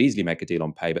issues. They could easily make a deal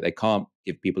on pay, but they can't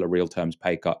give people a real terms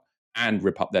pay cut and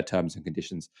rip up their terms and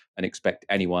conditions and expect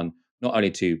anyone not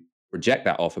only to reject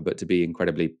that offer, but to be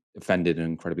incredibly offended and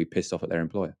incredibly pissed off at their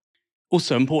employer.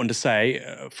 Also important to say,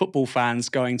 football fans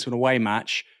going to an away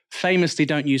match famously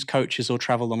don't use coaches or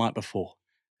travel the night before.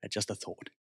 Just a thought.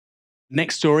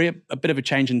 Next story, a bit of a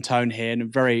change in tone here, and a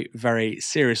very, very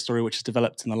serious story which has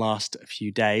developed in the last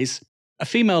few days. A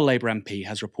female Labour MP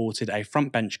has reported a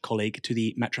front bench colleague to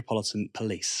the Metropolitan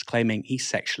Police, claiming he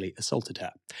sexually assaulted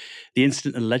her. The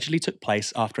incident allegedly took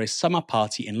place after a summer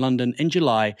party in London in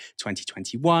July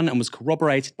 2021 and was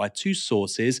corroborated by two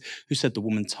sources who said the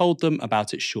woman told them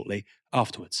about it shortly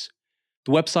afterwards.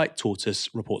 The website Tortoise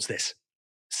reports this.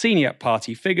 Senior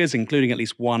party figures, including at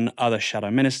least one other shadow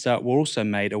minister, were also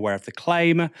made aware of the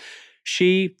claim.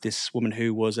 She, this woman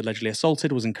who was allegedly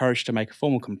assaulted, was encouraged to make a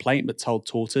formal complaint, but told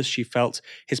Tortoise she felt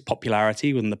his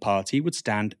popularity within the party would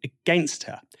stand against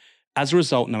her. As a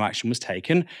result, no action was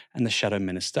taken, and the shadow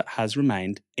minister has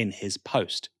remained in his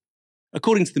post.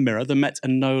 According to the Mirror, the Met are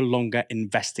no longer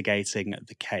investigating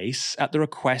the case at the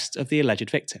request of the alleged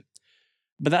victim.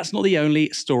 But that's not the only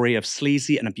story of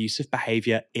sleazy and abusive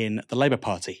behaviour in the Labour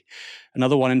Party.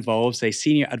 Another one involves a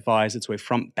senior advisor to a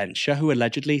front bencher who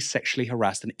allegedly sexually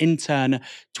harassed an intern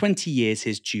 20 years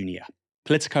his junior.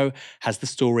 Politico has the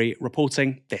story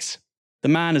reporting this. The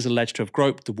man is alleged to have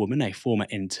groped the woman, a former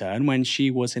intern, when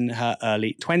she was in her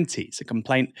early 20s, a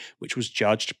complaint which was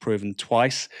judged, proven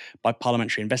twice by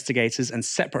parliamentary investigators and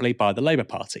separately by the Labour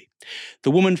Party.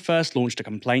 The woman first launched a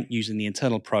complaint using the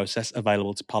internal process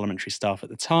available to parliamentary staff at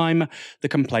the time. The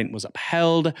complaint was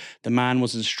upheld. The man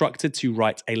was instructed to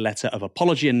write a letter of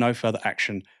apology and no further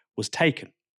action was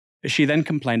taken. She then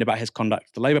complained about his conduct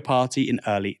to the Labour Party in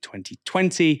early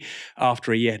 2020.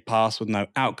 After a year had passed with no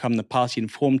outcome, the party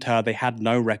informed her they had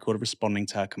no record of responding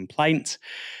to her complaint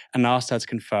and asked her to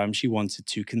confirm she wanted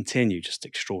to continue. Just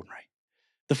extraordinary.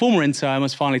 The former intern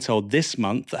was finally told this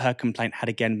month that her complaint had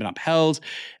again been upheld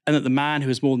and that the man, who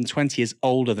is more than 20 years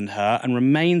older than her and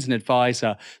remains an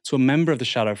advisor to a member of the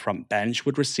shadow front bench,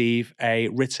 would receive a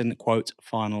written, quote,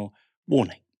 final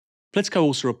warning. Politico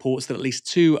also reports that at least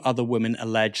two other women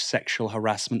allege sexual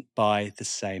harassment by the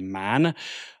same man.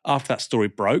 After that story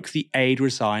broke, the aide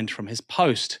resigned from his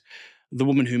post. The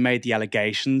woman who made the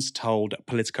allegations told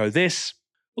Politico this: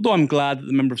 "Although I'm glad that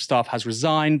the member of staff has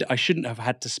resigned, I shouldn't have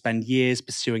had to spend years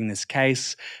pursuing this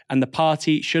case, and the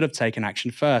party should have taken action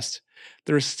first.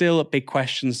 There are still big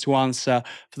questions to answer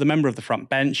for the member of the front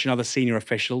bench and other senior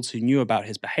officials who knew about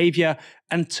his behaviour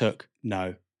and took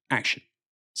no action."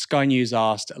 Sky News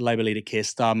asked Labour leader Keir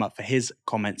Starmer for his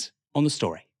comment on the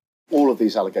story. All of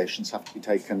these allegations have to be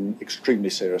taken extremely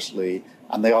seriously,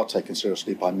 and they are taken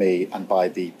seriously by me and by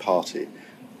the party.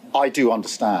 I do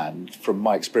understand from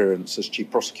my experience as Chief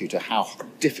Prosecutor how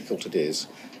difficult it is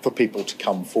for people to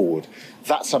come forward.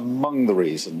 That's among the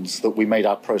reasons that we made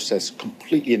our process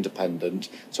completely independent,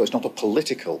 so it's not a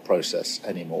political process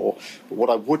anymore. But what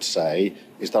I would say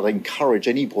is that I encourage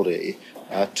anybody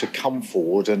to come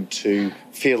forward and to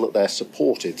feel that they're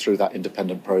supported through that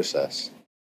independent process.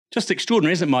 Just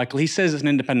extraordinary, isn't it, Michael? He says it's an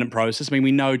independent process. I mean,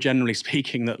 we know, generally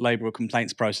speaking, that Labour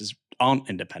complaints processes aren't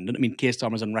independent. I mean, Keir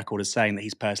Starmer's on record as saying that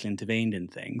he's personally intervened in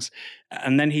things.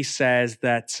 And then he says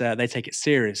that they take it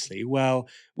seriously. Well,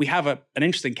 we have an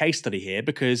interesting case study here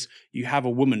because you have a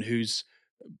woman who's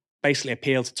basically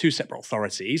appealed to two separate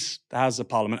authorities, the Houses of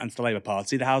Parliament and to the Labour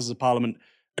Party. The Houses of Parliament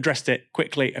addressed it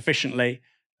quickly, efficiently,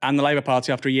 and the Labour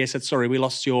Party, after a year, said, sorry, we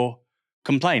lost your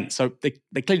complaint. So they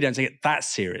clearly don't take it that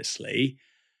seriously.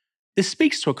 This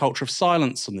speaks to a culture of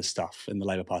silence on this stuff in the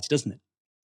Labour Party, doesn't it?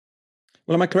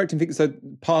 Well, am I correct in thinking so?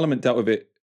 Parliament dealt with it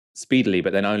speedily,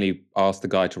 but then only asked the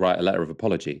guy to write a letter of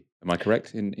apology. Am I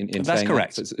correct in That's saying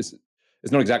correct. That? So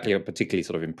it's not exactly a particularly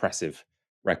sort of impressive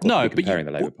record to be comparing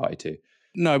the Labour Party to.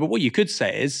 No, but what you could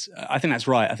say is, I think that's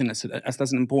right. I think that's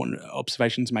an important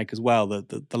observation to make as well,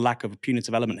 the lack of a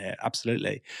punitive element here,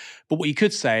 absolutely. But what you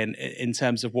could say in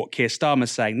terms of what Keir Starmer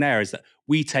is saying there is that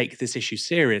we take this issue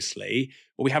seriously.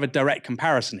 Well, we have a direct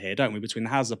comparison here, don't we, between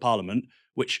the Houses of Parliament,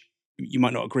 which you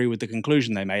might not agree with the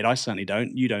conclusion they made. I certainly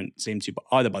don't. You don't seem to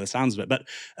either by the sounds of it. But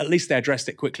at least they addressed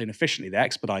it quickly and efficiently. They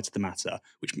expedited the matter,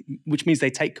 which means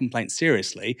they take complaints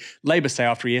seriously. Labour say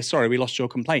after a year, sorry, we lost your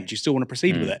complaint. Do you still want to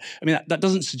proceed with it? I mean, that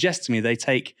doesn't suggest to me they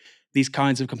take these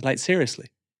kinds of complaints seriously.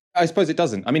 I suppose it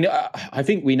doesn't. I mean, I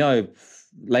think we know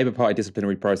Labour Party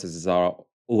disciplinary processes are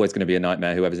always going to be a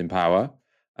nightmare, whoever's in power.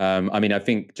 I mean, I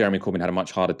think Jeremy Corbyn had a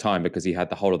much harder time because he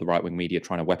had the whole of the right-wing media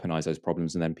trying to weaponise those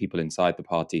problems and then people inside the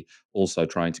party also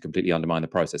trying to completely undermine the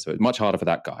process. So it's much harder for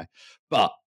that guy.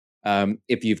 But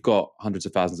if you've got hundreds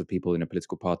of thousands of people in a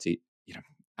political party,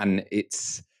 and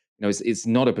it's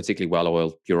not a particularly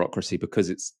well-oiled bureaucracy because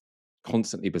it's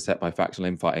constantly beset by factional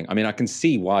infighting. I mean, I can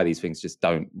see why these things just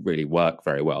don't really work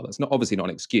very well. That's obviously not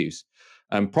an excuse.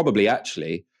 Probably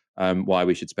actually why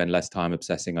we should spend less time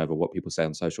obsessing over what people say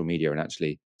on social media and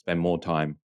actually spend more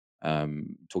time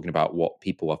talking about what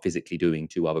people are physically doing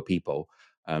to other people,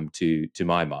 to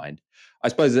my mind. I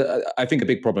suppose I think a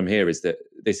big problem here is that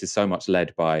this is so much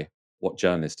led by what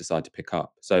journalists decide to pick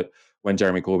up. So when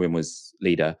Jeremy Corbyn was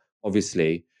leader,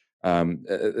 obviously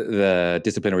the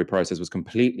disciplinary process was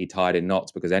completely tied in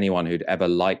knots because anyone who'd ever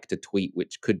liked a tweet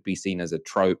which could be seen as a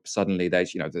trope, suddenly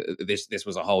this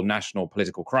was a whole national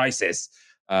political crisis.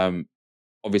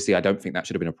 Obviously, I don't think that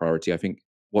should have been a priority. I think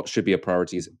what should be a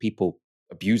priority is people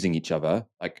abusing each other.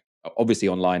 Like, obviously,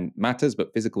 online matters,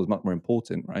 but physical is much more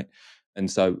important, right?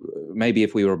 And so maybe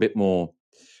if we were a bit more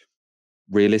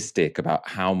realistic about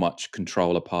how much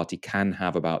control a party can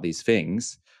have about these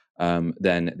things,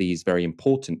 then these very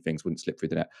important things wouldn't slip through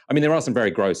the net. I mean, there are some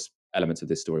very gross elements of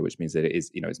this story, which means that it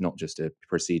is, it's not just a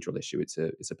procedural issue; it's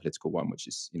a political one. Which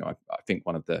is, I think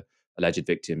one of the alleged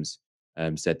victims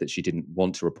said that she didn't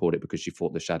want to report it because she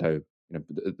thought the shadow,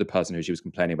 the person who she was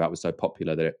complaining about was so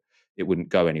popular that it wouldn't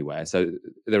go anywhere. So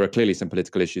there are clearly some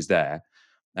political issues there.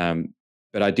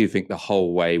 But I do think the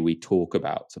whole way we talk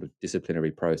about sort of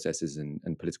disciplinary processes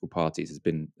and political parties has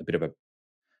been a bit of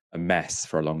a mess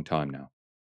for a long time now.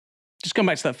 Just going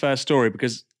back to that first story,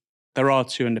 because there are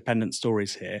two independent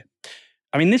stories here.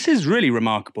 I mean, this is really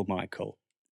remarkable, Michael.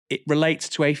 It relates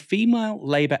to a female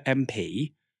Labour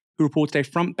MP who reported a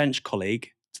front bench colleague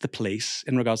to the police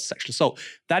in regards to sexual assault.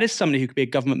 That is somebody who could be a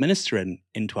government minister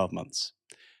in 12 months.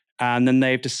 And then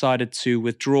they've decided to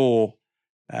withdraw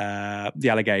the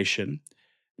allegation,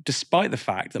 despite the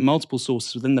fact that multiple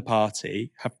sources within the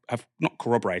party have not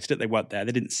corroborated it. They weren't there.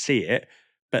 They didn't see it.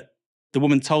 But the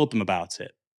woman told them about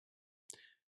it.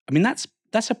 I mean, that's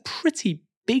a pretty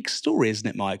big story, isn't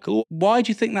it, Michael? Why do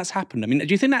you think that's happened? I mean, do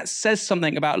you think that says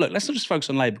something about, look, let's not just focus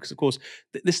on Labour, because, of course,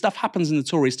 this stuff happens in the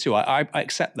Tories too. I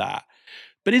accept that.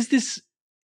 But is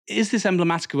this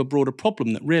emblematic of a broader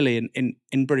problem that really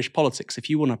in British politics, if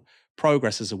you want to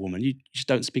progress as a woman, you just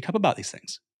don't speak up about these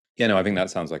things? Yeah, no, I think that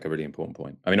sounds like a really important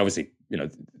point. I mean, obviously,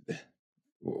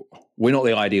 we're not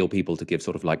the ideal people to give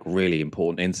sort of like really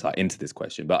important insight into this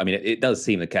question. But I mean, it does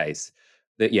seem the case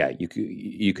that, yeah,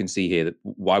 you can see here that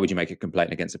why would you make a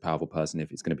complaint against a powerful person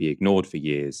if it's going to be ignored for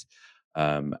years,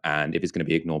 and if it's going to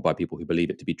be ignored by people who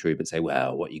believe it to be true but say,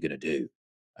 well, what are you going to do?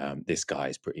 This guy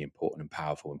is pretty important and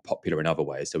powerful and popular in other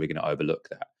ways, so we're going to overlook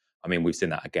that. I mean, we've seen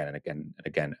that again and again and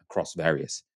again across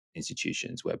various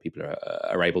institutions where people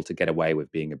are able to get away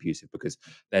with being abusive because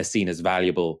they're seen as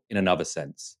valuable in another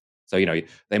sense. So,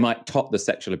 they might top the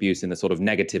sexual abuse in the sort of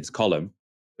negatives column,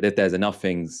 but if there's enough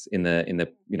things in the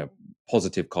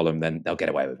positive column, then they'll get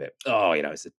away with it. Oh,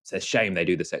 it's a shame they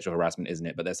do the sexual harassment, isn't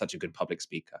it? But they're such a good public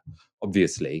speaker.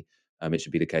 Obviously, it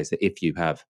should be the case that if you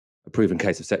have a proven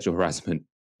case of sexual harassment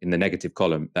in the negative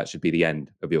column, that should be the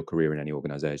end of your career in any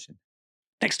organisation.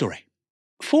 Next story.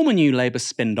 Former New Labour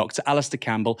spin doctor Alastair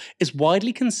Campbell is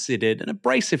widely considered an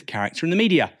abrasive character in the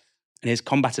media, and his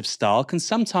combative style can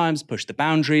sometimes push the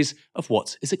boundaries of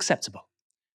what is acceptable.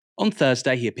 On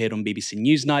Thursday, he appeared on BBC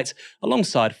Newsnight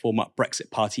alongside former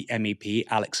Brexit Party MEP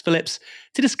Alex Phillips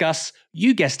to discuss,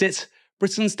 you guessed it,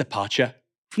 Britain's departure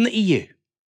from the EU.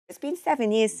 It's been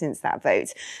 7 years since that vote.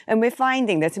 And we're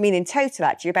finding that, in total,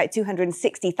 actually, about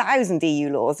 260,000 EU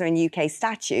laws are in UK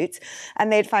statutes.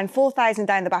 And they'd found 4,000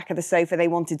 down the back of the sofa they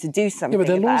wanted to do something about.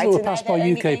 Yeah, but they're laws that were passed by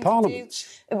UK Parliament.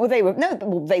 Well, they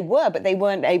were, but they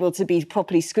weren't able to be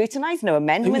properly scrutinised. No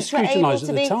amendments were able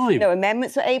to be. No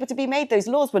amendments were able to be made. Those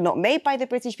laws were not made by the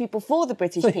British people for the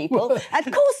British people. And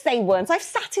of course they weren't. I've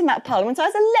sat in that Parliament. I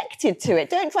was elected to it.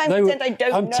 Don't try and pretend I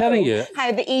don't know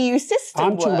how the EU system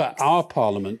works. I'm talking about our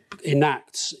Parliament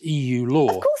enacts EU law.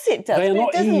 Of course it does. They are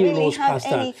not EU really laws passed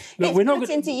down. Look, we're not put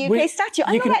into UK statute.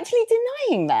 I'm not actually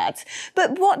denying that.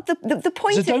 But what the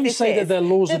point of this is... So don't say that they're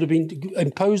laws that have been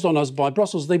imposed on us by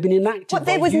Brussels. They've been enacted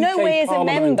by UK Parliament. There was no way as a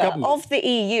member of the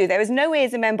EU. There was no way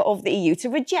as a member of the EU to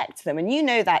reject them. And you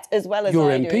know that as well as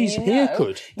your I do. MPs here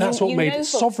could. That's what made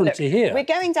sovereignty here. We're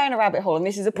going down a rabbit hole, and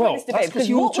this is a pointless debate. That's because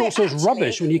you all talk such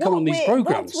rubbish when you come on these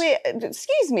programmes.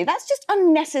 Excuse me, that's just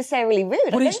unnecessarily rude.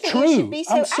 But it's true.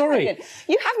 I'm sorry.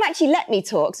 You haven't actually let me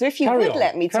talk, so if you would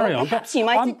let me talk, perhaps you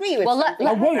might agree with me. Well,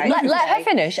 let her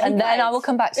finish, and then I will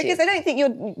come back to you. Because I don't think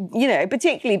you're,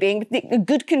 particularly being a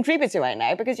good contributor right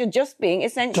now, because you're just being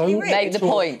essentially rude. Make the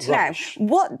point. Now,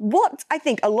 what I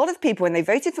think a lot of people, when they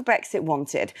voted for Brexit,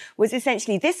 wanted was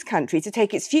essentially this country to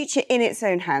take its future in its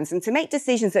own hands and to make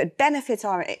decisions that would benefit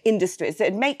our industries,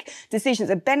 that would make decisions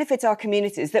that benefit our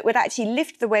communities, that would actually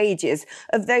lift the wages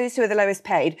of those who are the lowest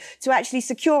paid, to actually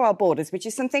secure our borders, which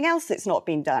is something else that's not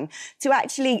been done, to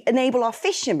actually enable our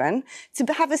fishermen to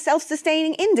have a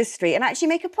self-sustaining industry and actually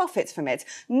make a profit from it.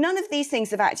 None of these things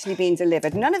have actually been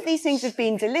delivered. None of these things have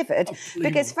been delivered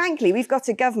because, frankly, we've got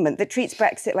a government that treats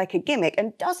Brexit like a gimmick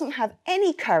and doesn't have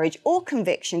any courage or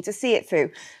conviction to see it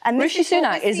through. And Rishi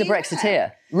Sunak is a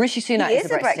Brexiteer. Rishi Sunak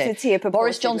is a Brexiteer.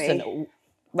 Boris Johnson,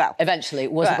 eventually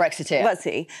was a Brexiteer. Was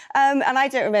he? And I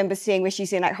don't remember seeing Rishi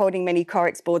Sunak holding many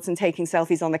Corix boards and taking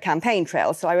selfies on the campaign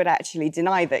trail, so I would actually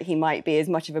deny that he might be as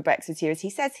much of a Brexiteer as he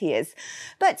says he is.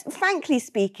 But frankly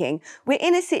speaking, we're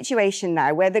in a situation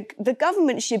now where the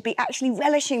government should be actually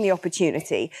relishing the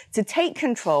opportunity to take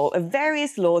control of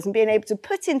various laws and being able to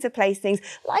put into place things,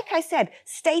 like I said,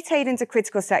 state aid into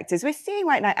critical sectors. We're seeing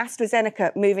right now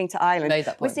AstraZeneca moving to Ireland.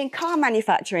 We're seeing car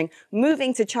manufacturing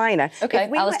moving to China.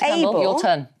 OK, Alastair Campbell, your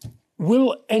turn.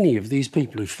 Will any of these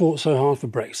people who fought so hard for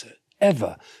Brexit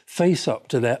ever face up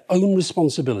to their own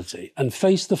responsibility and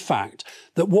face the fact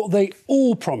that what they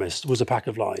all promised was a pack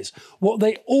of lies, what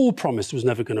they all promised was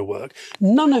never going to work?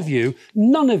 None of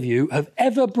you have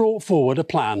ever brought forward a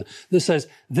plan that says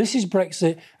this is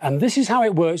Brexit and this is how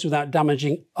it works without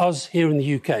damaging us here in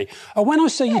the UK. And when I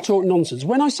say you talk nonsense,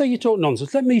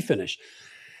 let me finish.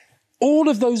 All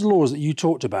of those laws that you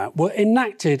talked about were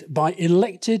enacted by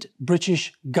elected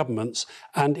British governments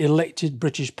and elected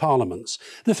British parliaments.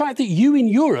 The fact that you in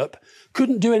Europe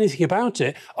couldn't do anything about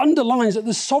it underlines that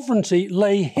the sovereignty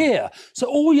lay here. So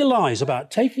all your lies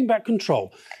about taking back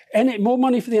control, more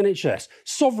money for the NHS,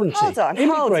 sovereignty,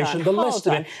 immigration, the rest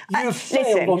of it, you've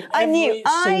failed on every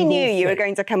I knew you were thing.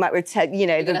 going to come up with,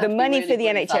 the money for the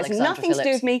NHS. Nothing to do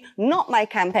with me, not my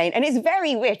campaign. And it's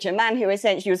very rich, a man who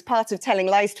essentially was part of telling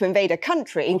lies to invade a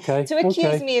country, to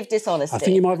accuse me of dishonesty. I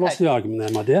think you might have lost the argument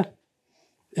there, my dear.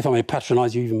 If I may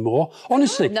patronise you even more.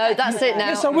 Honestly. No, that's it now.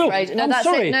 Yes, I will. No, that's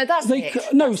sorry. it. No, that's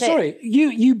it. No, sorry.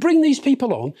 You bring these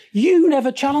people on, you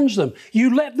never challenge them.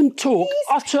 You let them talk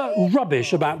utter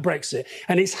rubbish about Brexit.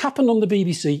 And it's happened on the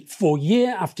BBC for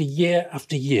year after year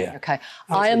after year. OK.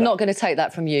 I am not going to take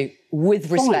that from you. With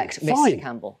respect, Mr.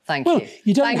 Campbell. Thank you.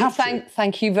 You don't have to.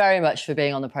 Thank you very much for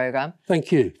being on the programme.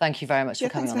 Thank you. Thank you very much for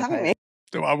coming on the programme.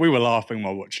 We were laughing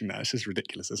while watching that. It's just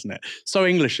ridiculous, isn't it? So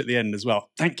English at the end as well.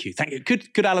 Thank you.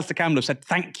 Could Alastair Campbell have said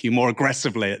thank you more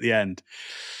aggressively at the end?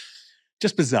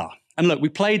 Just bizarre. And look, we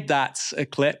played that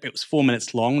clip. It was 4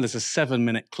 minutes long. There's a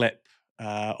 7-minute clip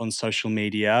on social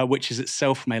media, which is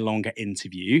itself from a longer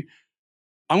interview.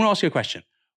 I'm going to ask you a question.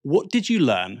 What did you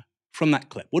learn from that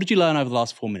clip? What did you learn over the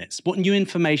last 4 minutes? What new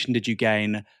information did you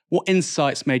gain? What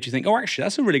insights made you think, oh, actually,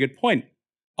 that's a really good point.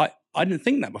 I didn't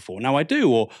think that before. Now I do.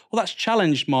 Or, well, that's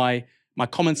challenged my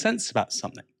common sense about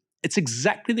something. It's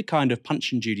exactly the kind of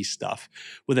Punch and Judy stuff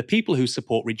where the people who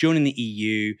support rejoining the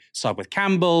EU side with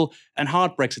Campbell and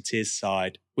hard Brexiteers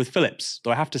side with Phillips.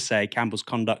 Though I have to say, Campbell's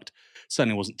conduct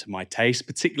certainly wasn't to my taste,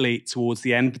 particularly towards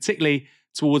the end, particularly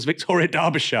towards Victoria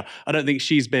Derbyshire. I don't think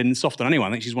she's been soft on anyone.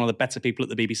 I think she's one of the better people at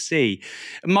the BBC.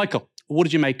 Michael, what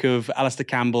did you make of Alastair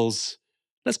Campbell's,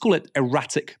 let's call it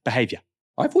erratic behaviour?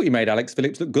 I thought you made Alex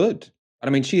Phillips look good. And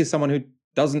I mean, she is someone who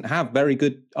doesn't have very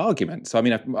good arguments. So, I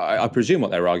mean, I presume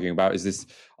what they're arguing about is this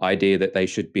idea that they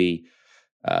should be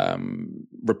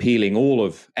repealing all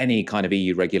of any kind of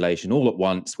EU regulation all at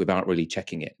once without really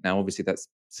checking it. Now, obviously, that's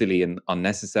silly and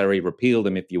unnecessary. Repeal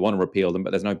them if you want to repeal them,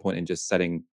 but there's no point in just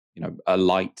setting, a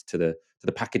light to the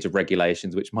package of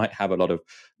regulations, which might have a lot of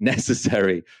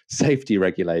necessary safety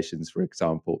regulations, for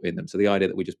example, in them. So the idea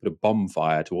that we just put a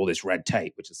bonfire to all this red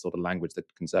tape, which is sort of language that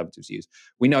Conservatives use,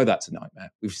 we know that's a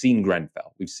nightmare. We've seen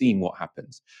Grenfell. We've seen what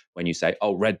happens when you say,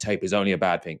 oh, red tape is only a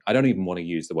bad thing. I don't even want to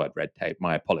use the word red tape.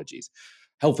 My apologies.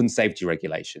 Health and safety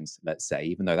regulations, let's say,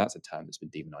 even though that's a term that's been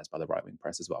demonized by the right-wing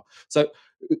press as well. So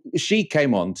she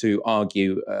came on to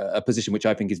argue a position which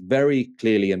I think is very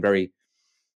clearly and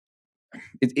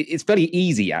it's fairly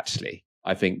easy, actually,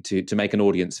 I think, to make an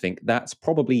audience think that's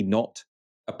probably not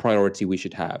a priority we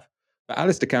should have. But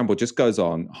Alastair Campbell just goes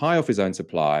on, high off his own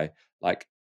supply, like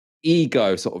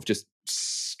ego sort of just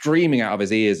streaming out of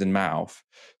his ears and mouth,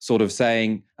 sort of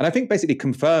saying, and I think basically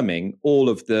confirming all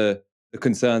of the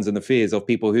concerns and the fears of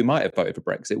people who might have voted for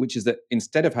Brexit, which is that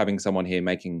instead of having someone here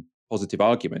making positive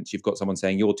arguments, you've got someone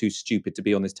saying you're too stupid to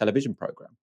be on this television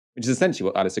programme, which is essentially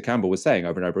what Alastair Campbell was saying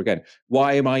over and over again.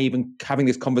 Why am I even having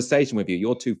this conversation with you?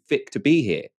 You're too thick to be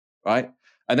here, right?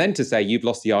 And then to say you've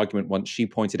lost the argument once she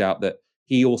pointed out that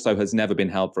he also has never been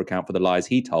held for account for the lies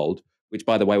he told, which,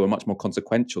 by the way, were much more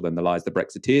consequential than the lies the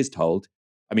Brexiteers told.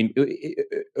 I mean,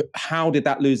 how did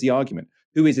that lose the argument?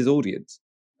 Who is his audience?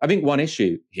 I think one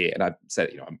issue here, and I've said,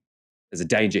 there's a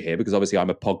danger here because obviously I'm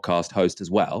a podcast host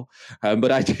as well,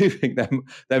 but I do think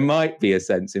there might be a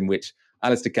sense in which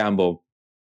Alastair Campbell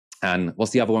and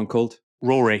what's the other one called?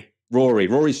 Rory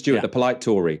Stewart, yeah. The polite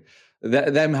Tory.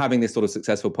 Them having this sort of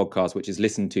successful podcast, which is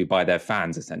listened to by their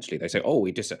fans, essentially. They say, oh,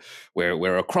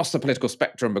 we're across the political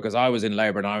spectrum because I was in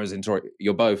Labour and I was in Tory.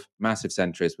 You're both massive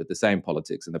centrists with the same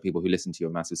politics, and the people who listen to you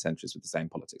are massive centrists with the same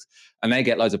politics. And they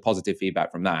get loads of positive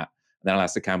feedback from that. And then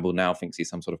Alastair Campbell now thinks he's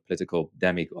some sort of political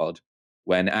demigod,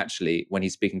 when actually, when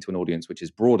he's speaking to an audience which is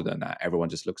broader than that, everyone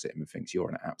just looks at him and thinks you're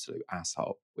an absolute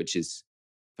asshole, which is,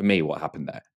 for me, what happened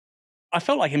there. I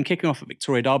felt like him kicking off at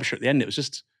Victoria Derbyshire at the end. It was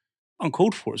just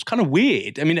uncalled for. It was kind of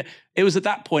weird. I mean, it was at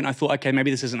that point I thought, okay, maybe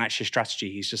this isn't actually a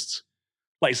strategy. He's just,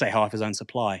 like you say, half his own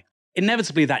supply.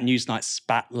 Inevitably, that Newsnight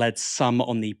spat led some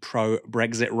on the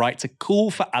pro-Brexit right to call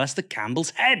for Alastair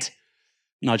Campbell's head.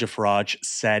 Nigel Farage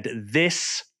said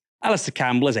this: Alastair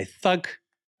Campbell is a thug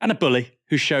and a bully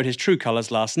who showed his true colours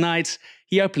last night.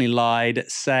 He openly lied,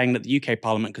 saying that the UK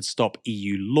Parliament could stop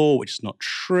EU law, which is not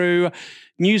true.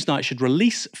 Newsnight should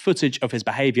release footage of his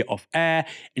behaviour off air,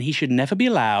 and he should never be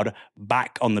allowed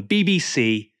back on the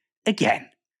BBC again.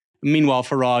 Meanwhile,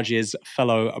 Farage's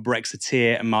fellow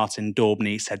Brexiteer Martin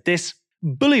Daubney said this: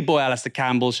 bully boy Alastair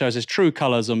Campbell shows his true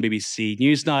colours on BBC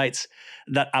Newsnight.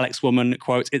 That Alex woman,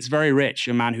 quote, it's very rich,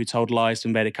 a man who told lies to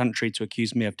invade a country to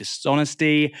accuse me of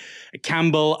dishonesty.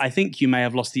 Campbell, I think you may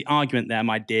have lost the argument there,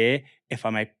 my dear, if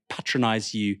I may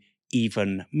patronise you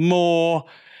even more.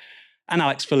 And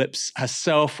Alex Phillips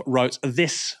herself wrote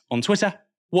this on Twitter: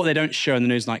 what they don't show in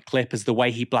the Newsnight clip is the way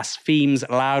he blasphemes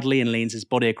loudly and leans his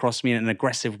body across me in an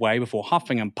aggressive way before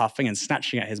huffing and puffing and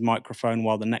snatching at his microphone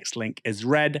while the next link is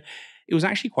read. It was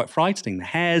actually quite frightening. The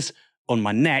hairs on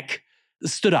my neck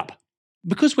stood up.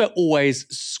 Because we're always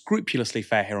scrupulously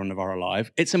fair here on Novara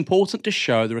Live, it's important to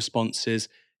show the responses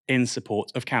in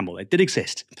support of Campbell. They did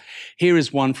exist. Here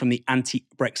is one from the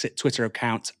anti-Brexit Twitter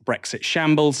account Brexit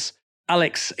Shambles.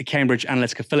 Alex Cambridge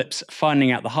Analytica Phillips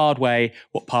finding out the hard way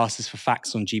what passes for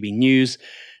facts on GB News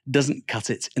doesn't cut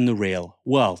it in the real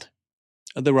world.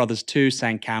 There were others too,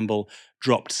 saying Campbell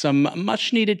dropped some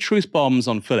much-needed truth bombs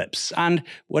on Phillips. And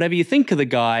whatever you think of the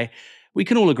guy, we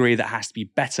can all agree that has to be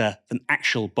better than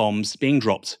actual bombs being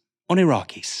dropped on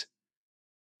Iraqis.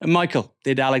 And Michael,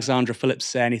 did Alexandra Phillips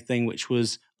say anything which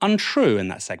was untrue in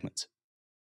that segment?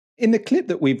 In the clip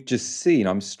that we've just seen,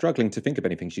 I'm struggling to think of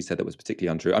anything she said that was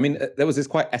particularly untrue. I mean, there was this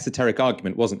quite esoteric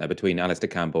argument, wasn't there, between Alastair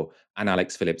Campbell and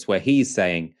Alex Phillips, where he's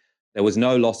saying there was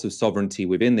no loss of sovereignty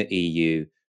within the EU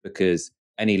because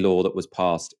any law that was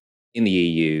passed in the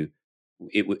EU,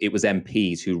 it was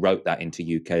MPs who wrote that into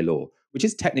UK law, which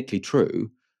is technically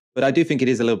true, but I do think it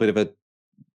is a little bit of a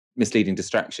misleading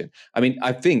distraction. I mean,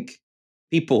 I think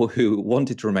people who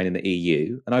wanted to remain in the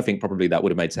EU, and I think probably that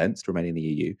would have made sense to remain in the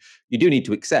EU, you do need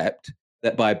to accept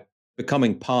that by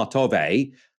becoming part of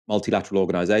a multilateral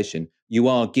organisation, you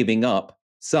are giving up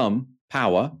some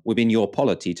power within your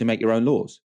polity to make your own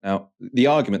laws. Now, the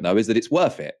argument, though, is that it's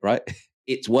worth it, right?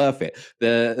 It's worth it.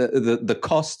 The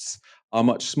costs are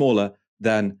much smaller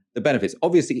than the benefits.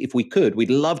 Obviously, if we could, we'd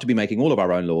love to be making all of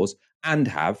our own laws and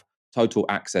have total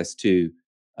access to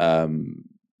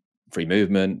free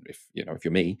movement, if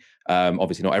you're me.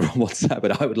 Obviously not everyone wants that,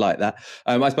 but I would like that.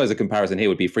 I suppose a comparison here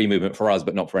would be free movement for us,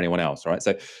 but not for anyone else, right?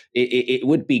 So it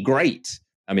would be great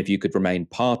if you could remain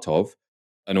part of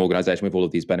an organisation with all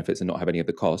of these benefits and not have any of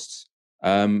the costs.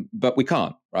 But we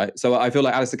can't, right? So I feel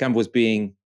like Alastair Campbell was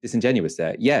being disingenuous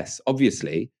there. Yes,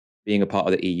 obviously, being a part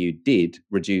of the EU did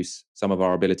reduce some of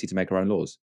our ability to make our own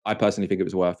laws. I personally think it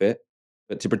was worth it.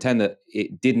 But to pretend that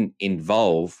it didn't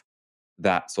involve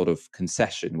that sort of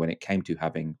concession when it came to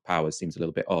having powers seems a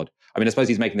little bit odd. I mean, I suppose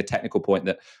he's making the technical point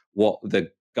that what the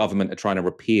government are trying to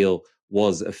repeal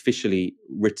was officially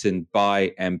written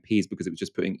by MPs because it was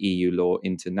just putting EU law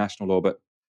into national law. But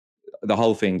the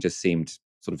whole thing just seemed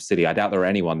sort of silly. I doubt there were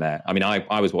anyone there. I mean,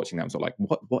 I was watching that and sort of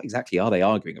like, what exactly are they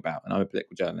arguing about? And I'm a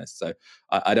political journalist, so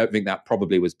I don't think that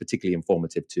probably was particularly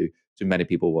informative to many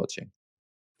people watching.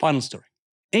 Final story.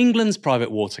 England's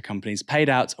private water companies paid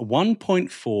out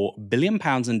 £1.4 billion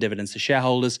in dividends to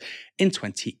shareholders in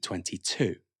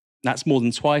 2022. That's more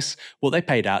than twice what they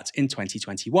paid out in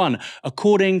 2021,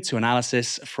 according to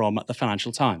analysis from the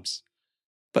Financial Times.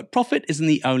 But profit isn't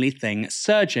the only thing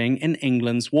surging in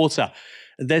England's water.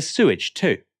 There's sewage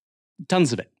too.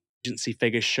 Tons of it. Agency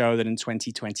figures show that in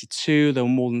 2022, there were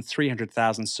more than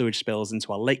 300,000 sewage spills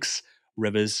into our lakes,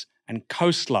 rivers, and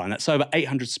coastline. That's over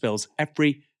 800 spills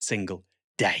every single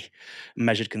day.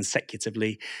 Measured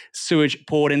consecutively, sewage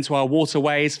poured into our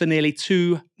waterways for nearly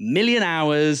 2 million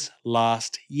hours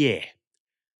last year.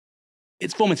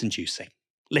 It's vomit-inducing,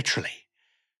 literally.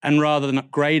 And rather than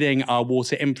upgrading our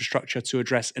water infrastructure to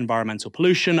address environmental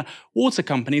pollution, water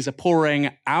companies are pouring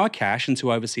our cash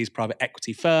into overseas private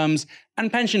equity firms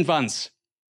and pension funds.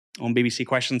 On BBC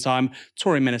Question Time,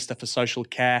 Tory Minister for Social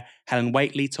Care Helen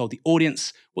Whately told the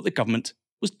audience what the government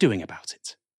was doing about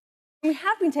it. We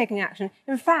have been taking action.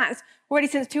 In fact, already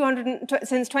since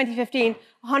 2015,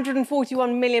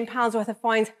 £141 million worth of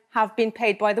fines have been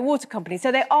paid by the water company.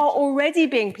 So they are already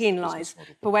being penalised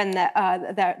for when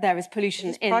there is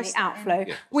pollution in the outflow.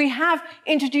 Yeah. We have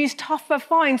introduced tougher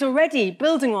fines already,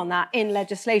 building on that in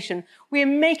legislation. We are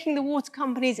making the water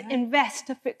companies invest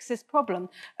to fix this problem.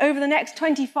 Over the next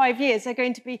 25 years, they're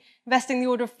going to be investing the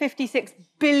order of £56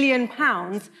 billion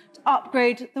to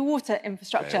upgrade the water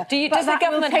infrastructure. Does the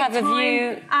government have a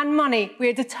view? And money. We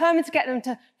are determined to get them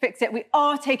to fix it. We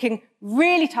are taking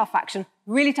really tough action,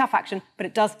 but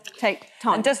it does take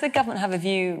time. And does the government have a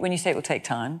view, when you say it will take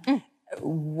time,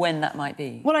 when that might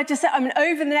be? Well, I just said,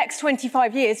 over the next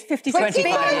 25 years, 56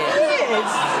 billion years.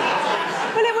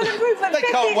 Well, it will improve, but they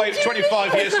can't wait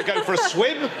 25 years to go for a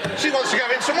swim. She wants to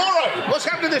go in tomorrow. What's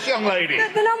happened to this young lady? The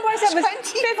number I said was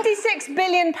 £56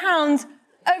 billion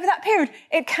over that period.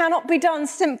 It cannot be done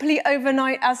simply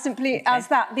overnight, as simply as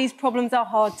that. These problems are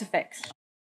hard to fix.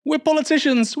 We're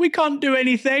politicians. We can't do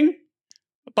anything.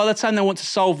 By the time they want to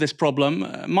solve this problem,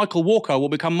 Michael Walker will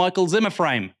become Michael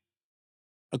Zimmerframe.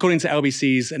 According to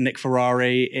LBC's Nick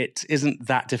Ferrari, it isn't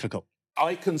that difficult.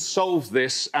 I can solve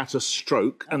this at a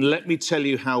stroke, and let me tell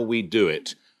you how we do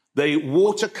it. The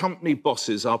water company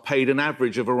bosses are paid an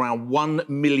average of around £1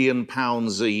 million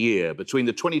a year. Between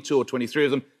the 22 or 23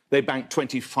 of them, they bank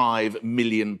 £25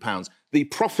 million. The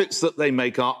profits that they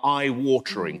make are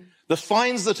eye-watering. The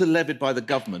fines that are levied by the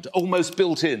government are almost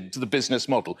built into the business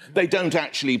model. They don't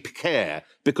actually care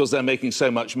because they're making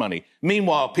so much money.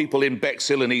 Meanwhile, people in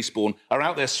Bexhill and Eastbourne are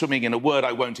out there swimming in a word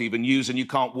I won't even use, and you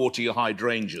can't water your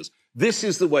hydrangeas. This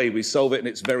is the way we solve it, and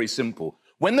it's very simple.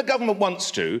 When the government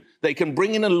wants to, they can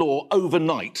bring in a law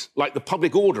overnight, like the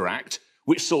Public Order Act,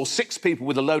 which saw 6 people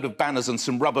with a load of banners and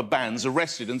some rubber bands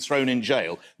arrested and thrown in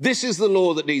jail. This is the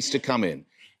law that needs to come in.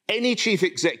 Any chief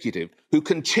executive who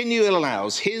continually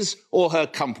allows his or her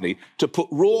company to put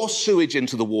raw sewage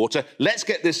into the water, let's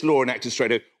get this law enacted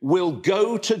straight away, will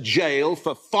go to jail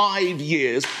for 5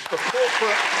 years for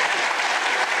corporate...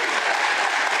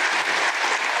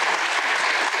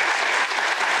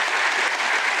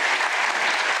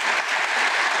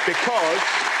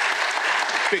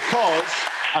 Because,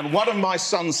 and one of my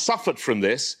sons suffered from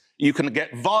this, you can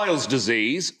get Weil's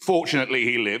disease, fortunately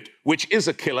he lived, which is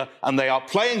a killer, and they are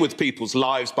playing with people's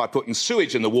lives by putting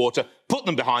sewage in the water, put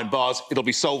them behind bars, it'll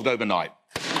be solved overnight.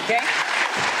 Okay.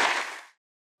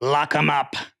 Lock 'em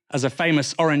up, as a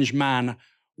famous orange man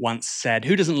once said.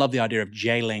 Who doesn't love the idea of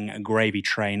jailing gravy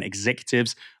train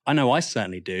executives? I know I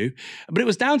certainly do. But it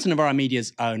was down to Novara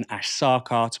Media's own Ash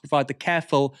Sarkar to provide the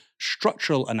careful,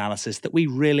 structural analysis that we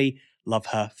really love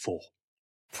her for.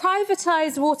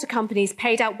 Privatised water companies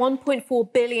paid out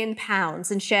 £1.4 billion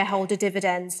in shareholder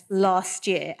dividends last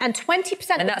year. And 20%...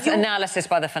 And that's analysis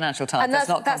by the Financial Times. And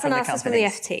that's analysis from the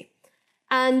FT.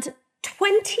 And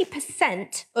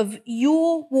 20% of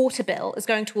your water bill is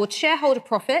going towards shareholder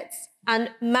profits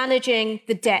and managing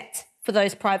the debt for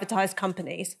those privatised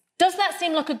companies. Does that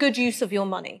seem like a good use of your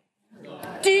money?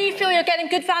 Do you feel you're getting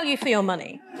good value for your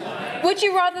money? Would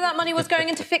you rather that money was going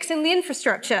into fixing the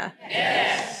infrastructure?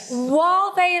 Yes.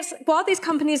 While these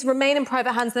companies remain in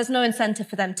private hands, there's no incentive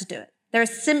for them to do it. There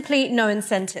is simply no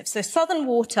incentive. So Southern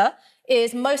Water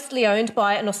is mostly owned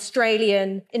by an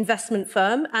Australian investment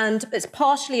firm, and it's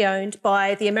partially owned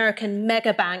by the American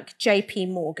mega bank JP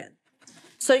Morgan.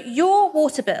 So your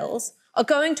water bills are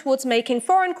going towards making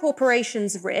foreign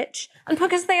corporations rich, and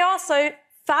because they are so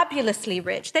fabulously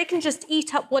rich, they can just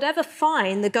eat up whatever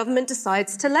fine the government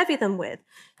decides to levy them with.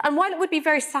 And while it would be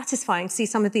very satisfying to see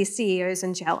some of these CEOs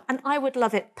in jail, and I would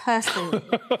love it personally,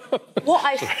 what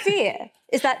I fear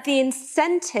is that the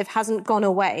incentive hasn't gone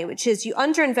away, which is you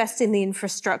underinvest in the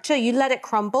infrastructure, you let it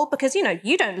crumble because,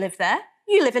 you don't live there.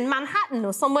 You live in Manhattan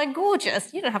or somewhere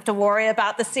gorgeous. You don't have to worry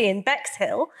about the sea in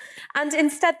Bexhill. And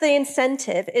instead, the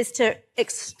incentive is to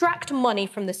extract money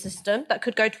from the system that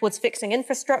could go towards fixing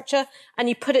infrastructure, and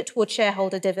you put it towards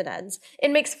shareholder dividends.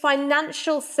 It makes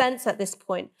financial sense at this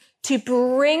point to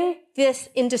bring this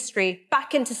industry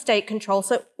back into state control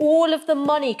so all of the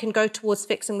money can go towards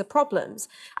fixing the problems.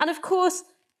 And of course,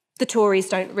 the Tories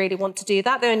don't really want to do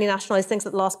that. They only nationalise things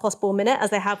at the last possible minute,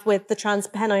 as they have with the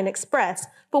Trans-Pennine Express.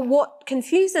 But what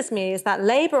confuses me is that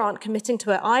Labour aren't committing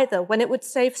to it either, when it would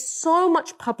save so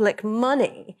much public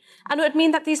money. And it would mean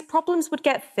that these problems would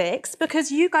get fixed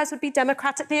because you guys would be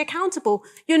democratically accountable.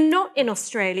 You're not in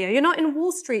Australia. You're not in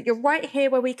Wall Street. You're right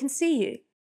here where we can see you.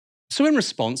 So in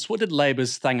response, what did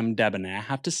Labour's Thanam Debonair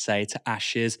have to say to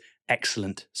Ash's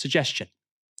excellent suggestion?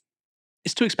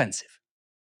 It's too expensive.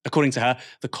 According to her,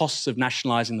 the costs of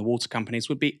nationalising the water companies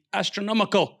would be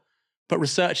astronomical. But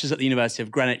researchers at the University of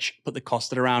Greenwich put the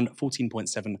cost at around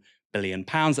 £14.7 billion.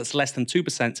 That's less than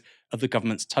 2% of the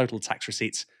government's total tax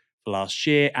receipts for last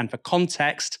year. And for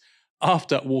context,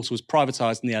 after water was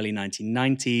privatised in the early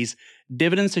 1990s,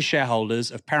 dividends to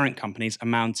shareholders of parent companies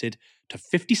amounted to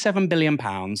 £57 billion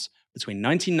between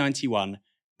 1991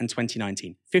 and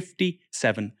 2019.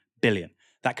 £57 billion.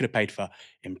 That could have paid for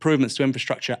improvements to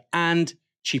infrastructure and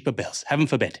cheaper bills, heaven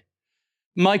forbid.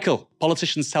 Michael,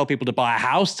 politicians tell people to buy a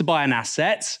house, to buy an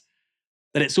asset,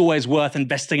 that it's always worth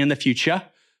investing in the future.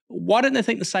 Why don't they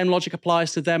think the same logic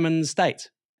applies to them and the state?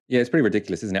 Yeah, it's pretty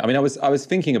ridiculous, isn't it? I mean, I was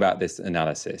thinking about this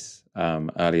analysis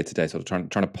earlier today, sort of trying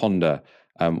to ponder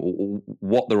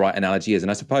what the right analogy is. And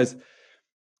I suppose,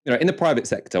 in the private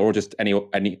sector or just any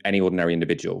ordinary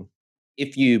individual,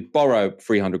 if you borrow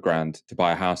 300 grand to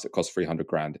buy a house that costs 300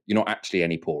 grand, you're not actually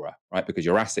any poorer, right? Because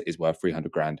your asset is worth 300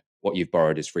 grand. What you've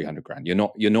borrowed is 300 grand.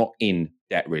 You're not in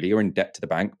debt really. You're in debt to the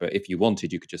bank, but if you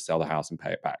wanted, you could just sell the house and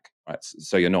pay it back, right?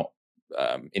 So you're not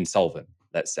insolvent,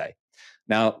 let's say.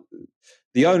 Now,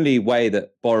 the only way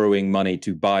that borrowing money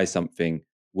to buy something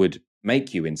would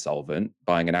make you insolvent,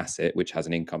 buying an asset which has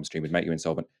an income stream would make you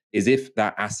insolvent, is if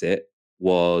that asset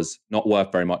was not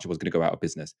worth very much, it was going to go out of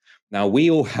business. Now,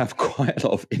 we all have quite a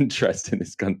lot of interest in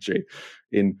this country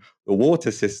in the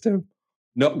water system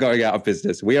not going out of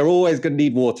business. We are always going to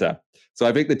need water. So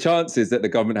I think the chances that the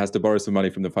government has to borrow some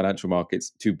money from the financial markets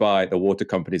to buy the water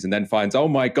companies and then finds, oh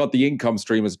my God, the income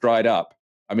stream has dried up.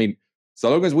 I mean,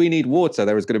 so long as we need water,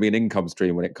 there is going to be an income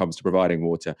stream when it comes to providing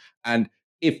water. And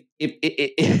if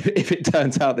it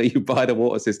turns out that you buy the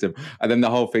water system and then the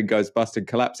whole thing goes bust and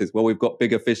collapses, well, we've got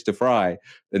bigger fish to fry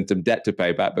than some debt to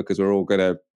pay back because we're all going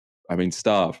to,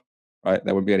 starve, right?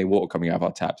 There wouldn't be any water coming out of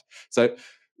our taps. So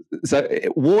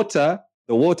the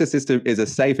water system is a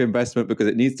safe investment because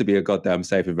it needs to be a goddamn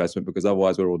safe investment because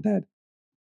otherwise we're all dead.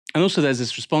 And also there's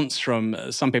this response from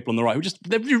some people on the right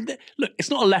who look,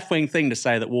 it's not a left-wing thing to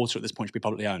say that water at this point should be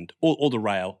publicly owned or the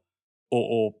rail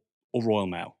or Royal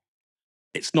Mail.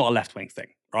 It's not a left-wing thing,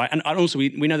 right? And also we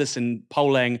know this in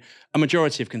polling. A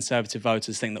majority of Conservative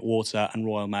voters think that water and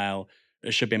Royal Mail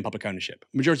should be in public ownership.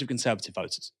 Majority of Conservative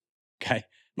voters, okay?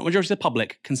 Not majority of the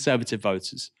public, Conservative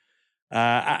voters.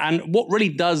 And what really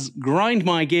does grind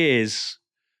my gears,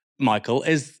 Michael,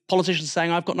 is politicians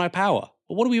saying, I've got no power.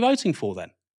 Well, what are we voting for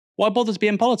then? Why bother to be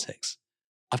in politics?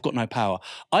 I've got no power.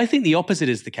 I think the opposite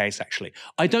is the case, actually.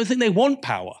 I don't think they want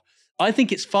power. I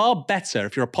think it's far better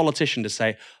if you're a politician to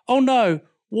say, oh no,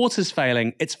 water's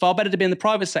failing. It's far better to be in the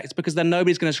private sector because then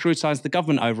nobody's going to scrutinise the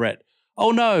government over it.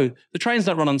 Oh no, the trains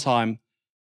don't run on time.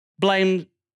 Blame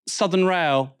Southern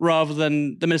Rail rather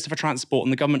than the Minister for Transport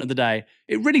and the government of the day.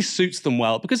 It really suits them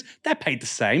well because they're paid the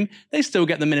same. They still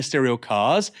get the ministerial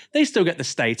cars. They still get the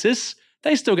status.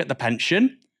 They still get the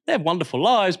pension. They have wonderful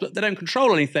lives, but they don't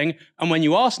control anything. And when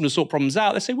you ask them to sort problems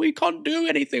out, they say, we can't do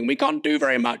anything. We can't do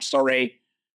very much, sorry.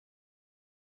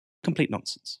 complete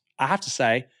nonsense. I have to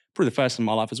say, probably the first time in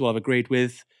my life as well, I've agreed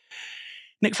with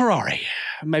Nick Ferrari.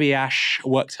 Maybe Ash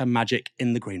worked her magic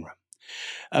in the green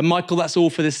room. Michael, that's all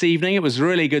for this evening. It was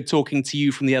really good talking to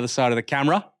you from the other side of the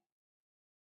camera.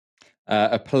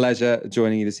 A pleasure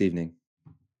joining you this evening.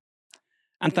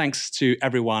 And thanks to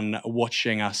everyone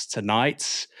watching us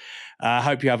tonight. I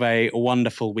hope you have a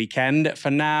wonderful weekend.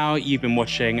 For now, you've been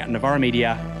watching Novara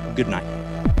Media. Good night.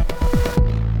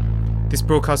 This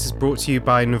broadcast is brought to you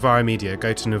by Novara Media.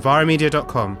 Go to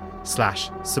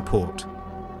novaramedia.com/support.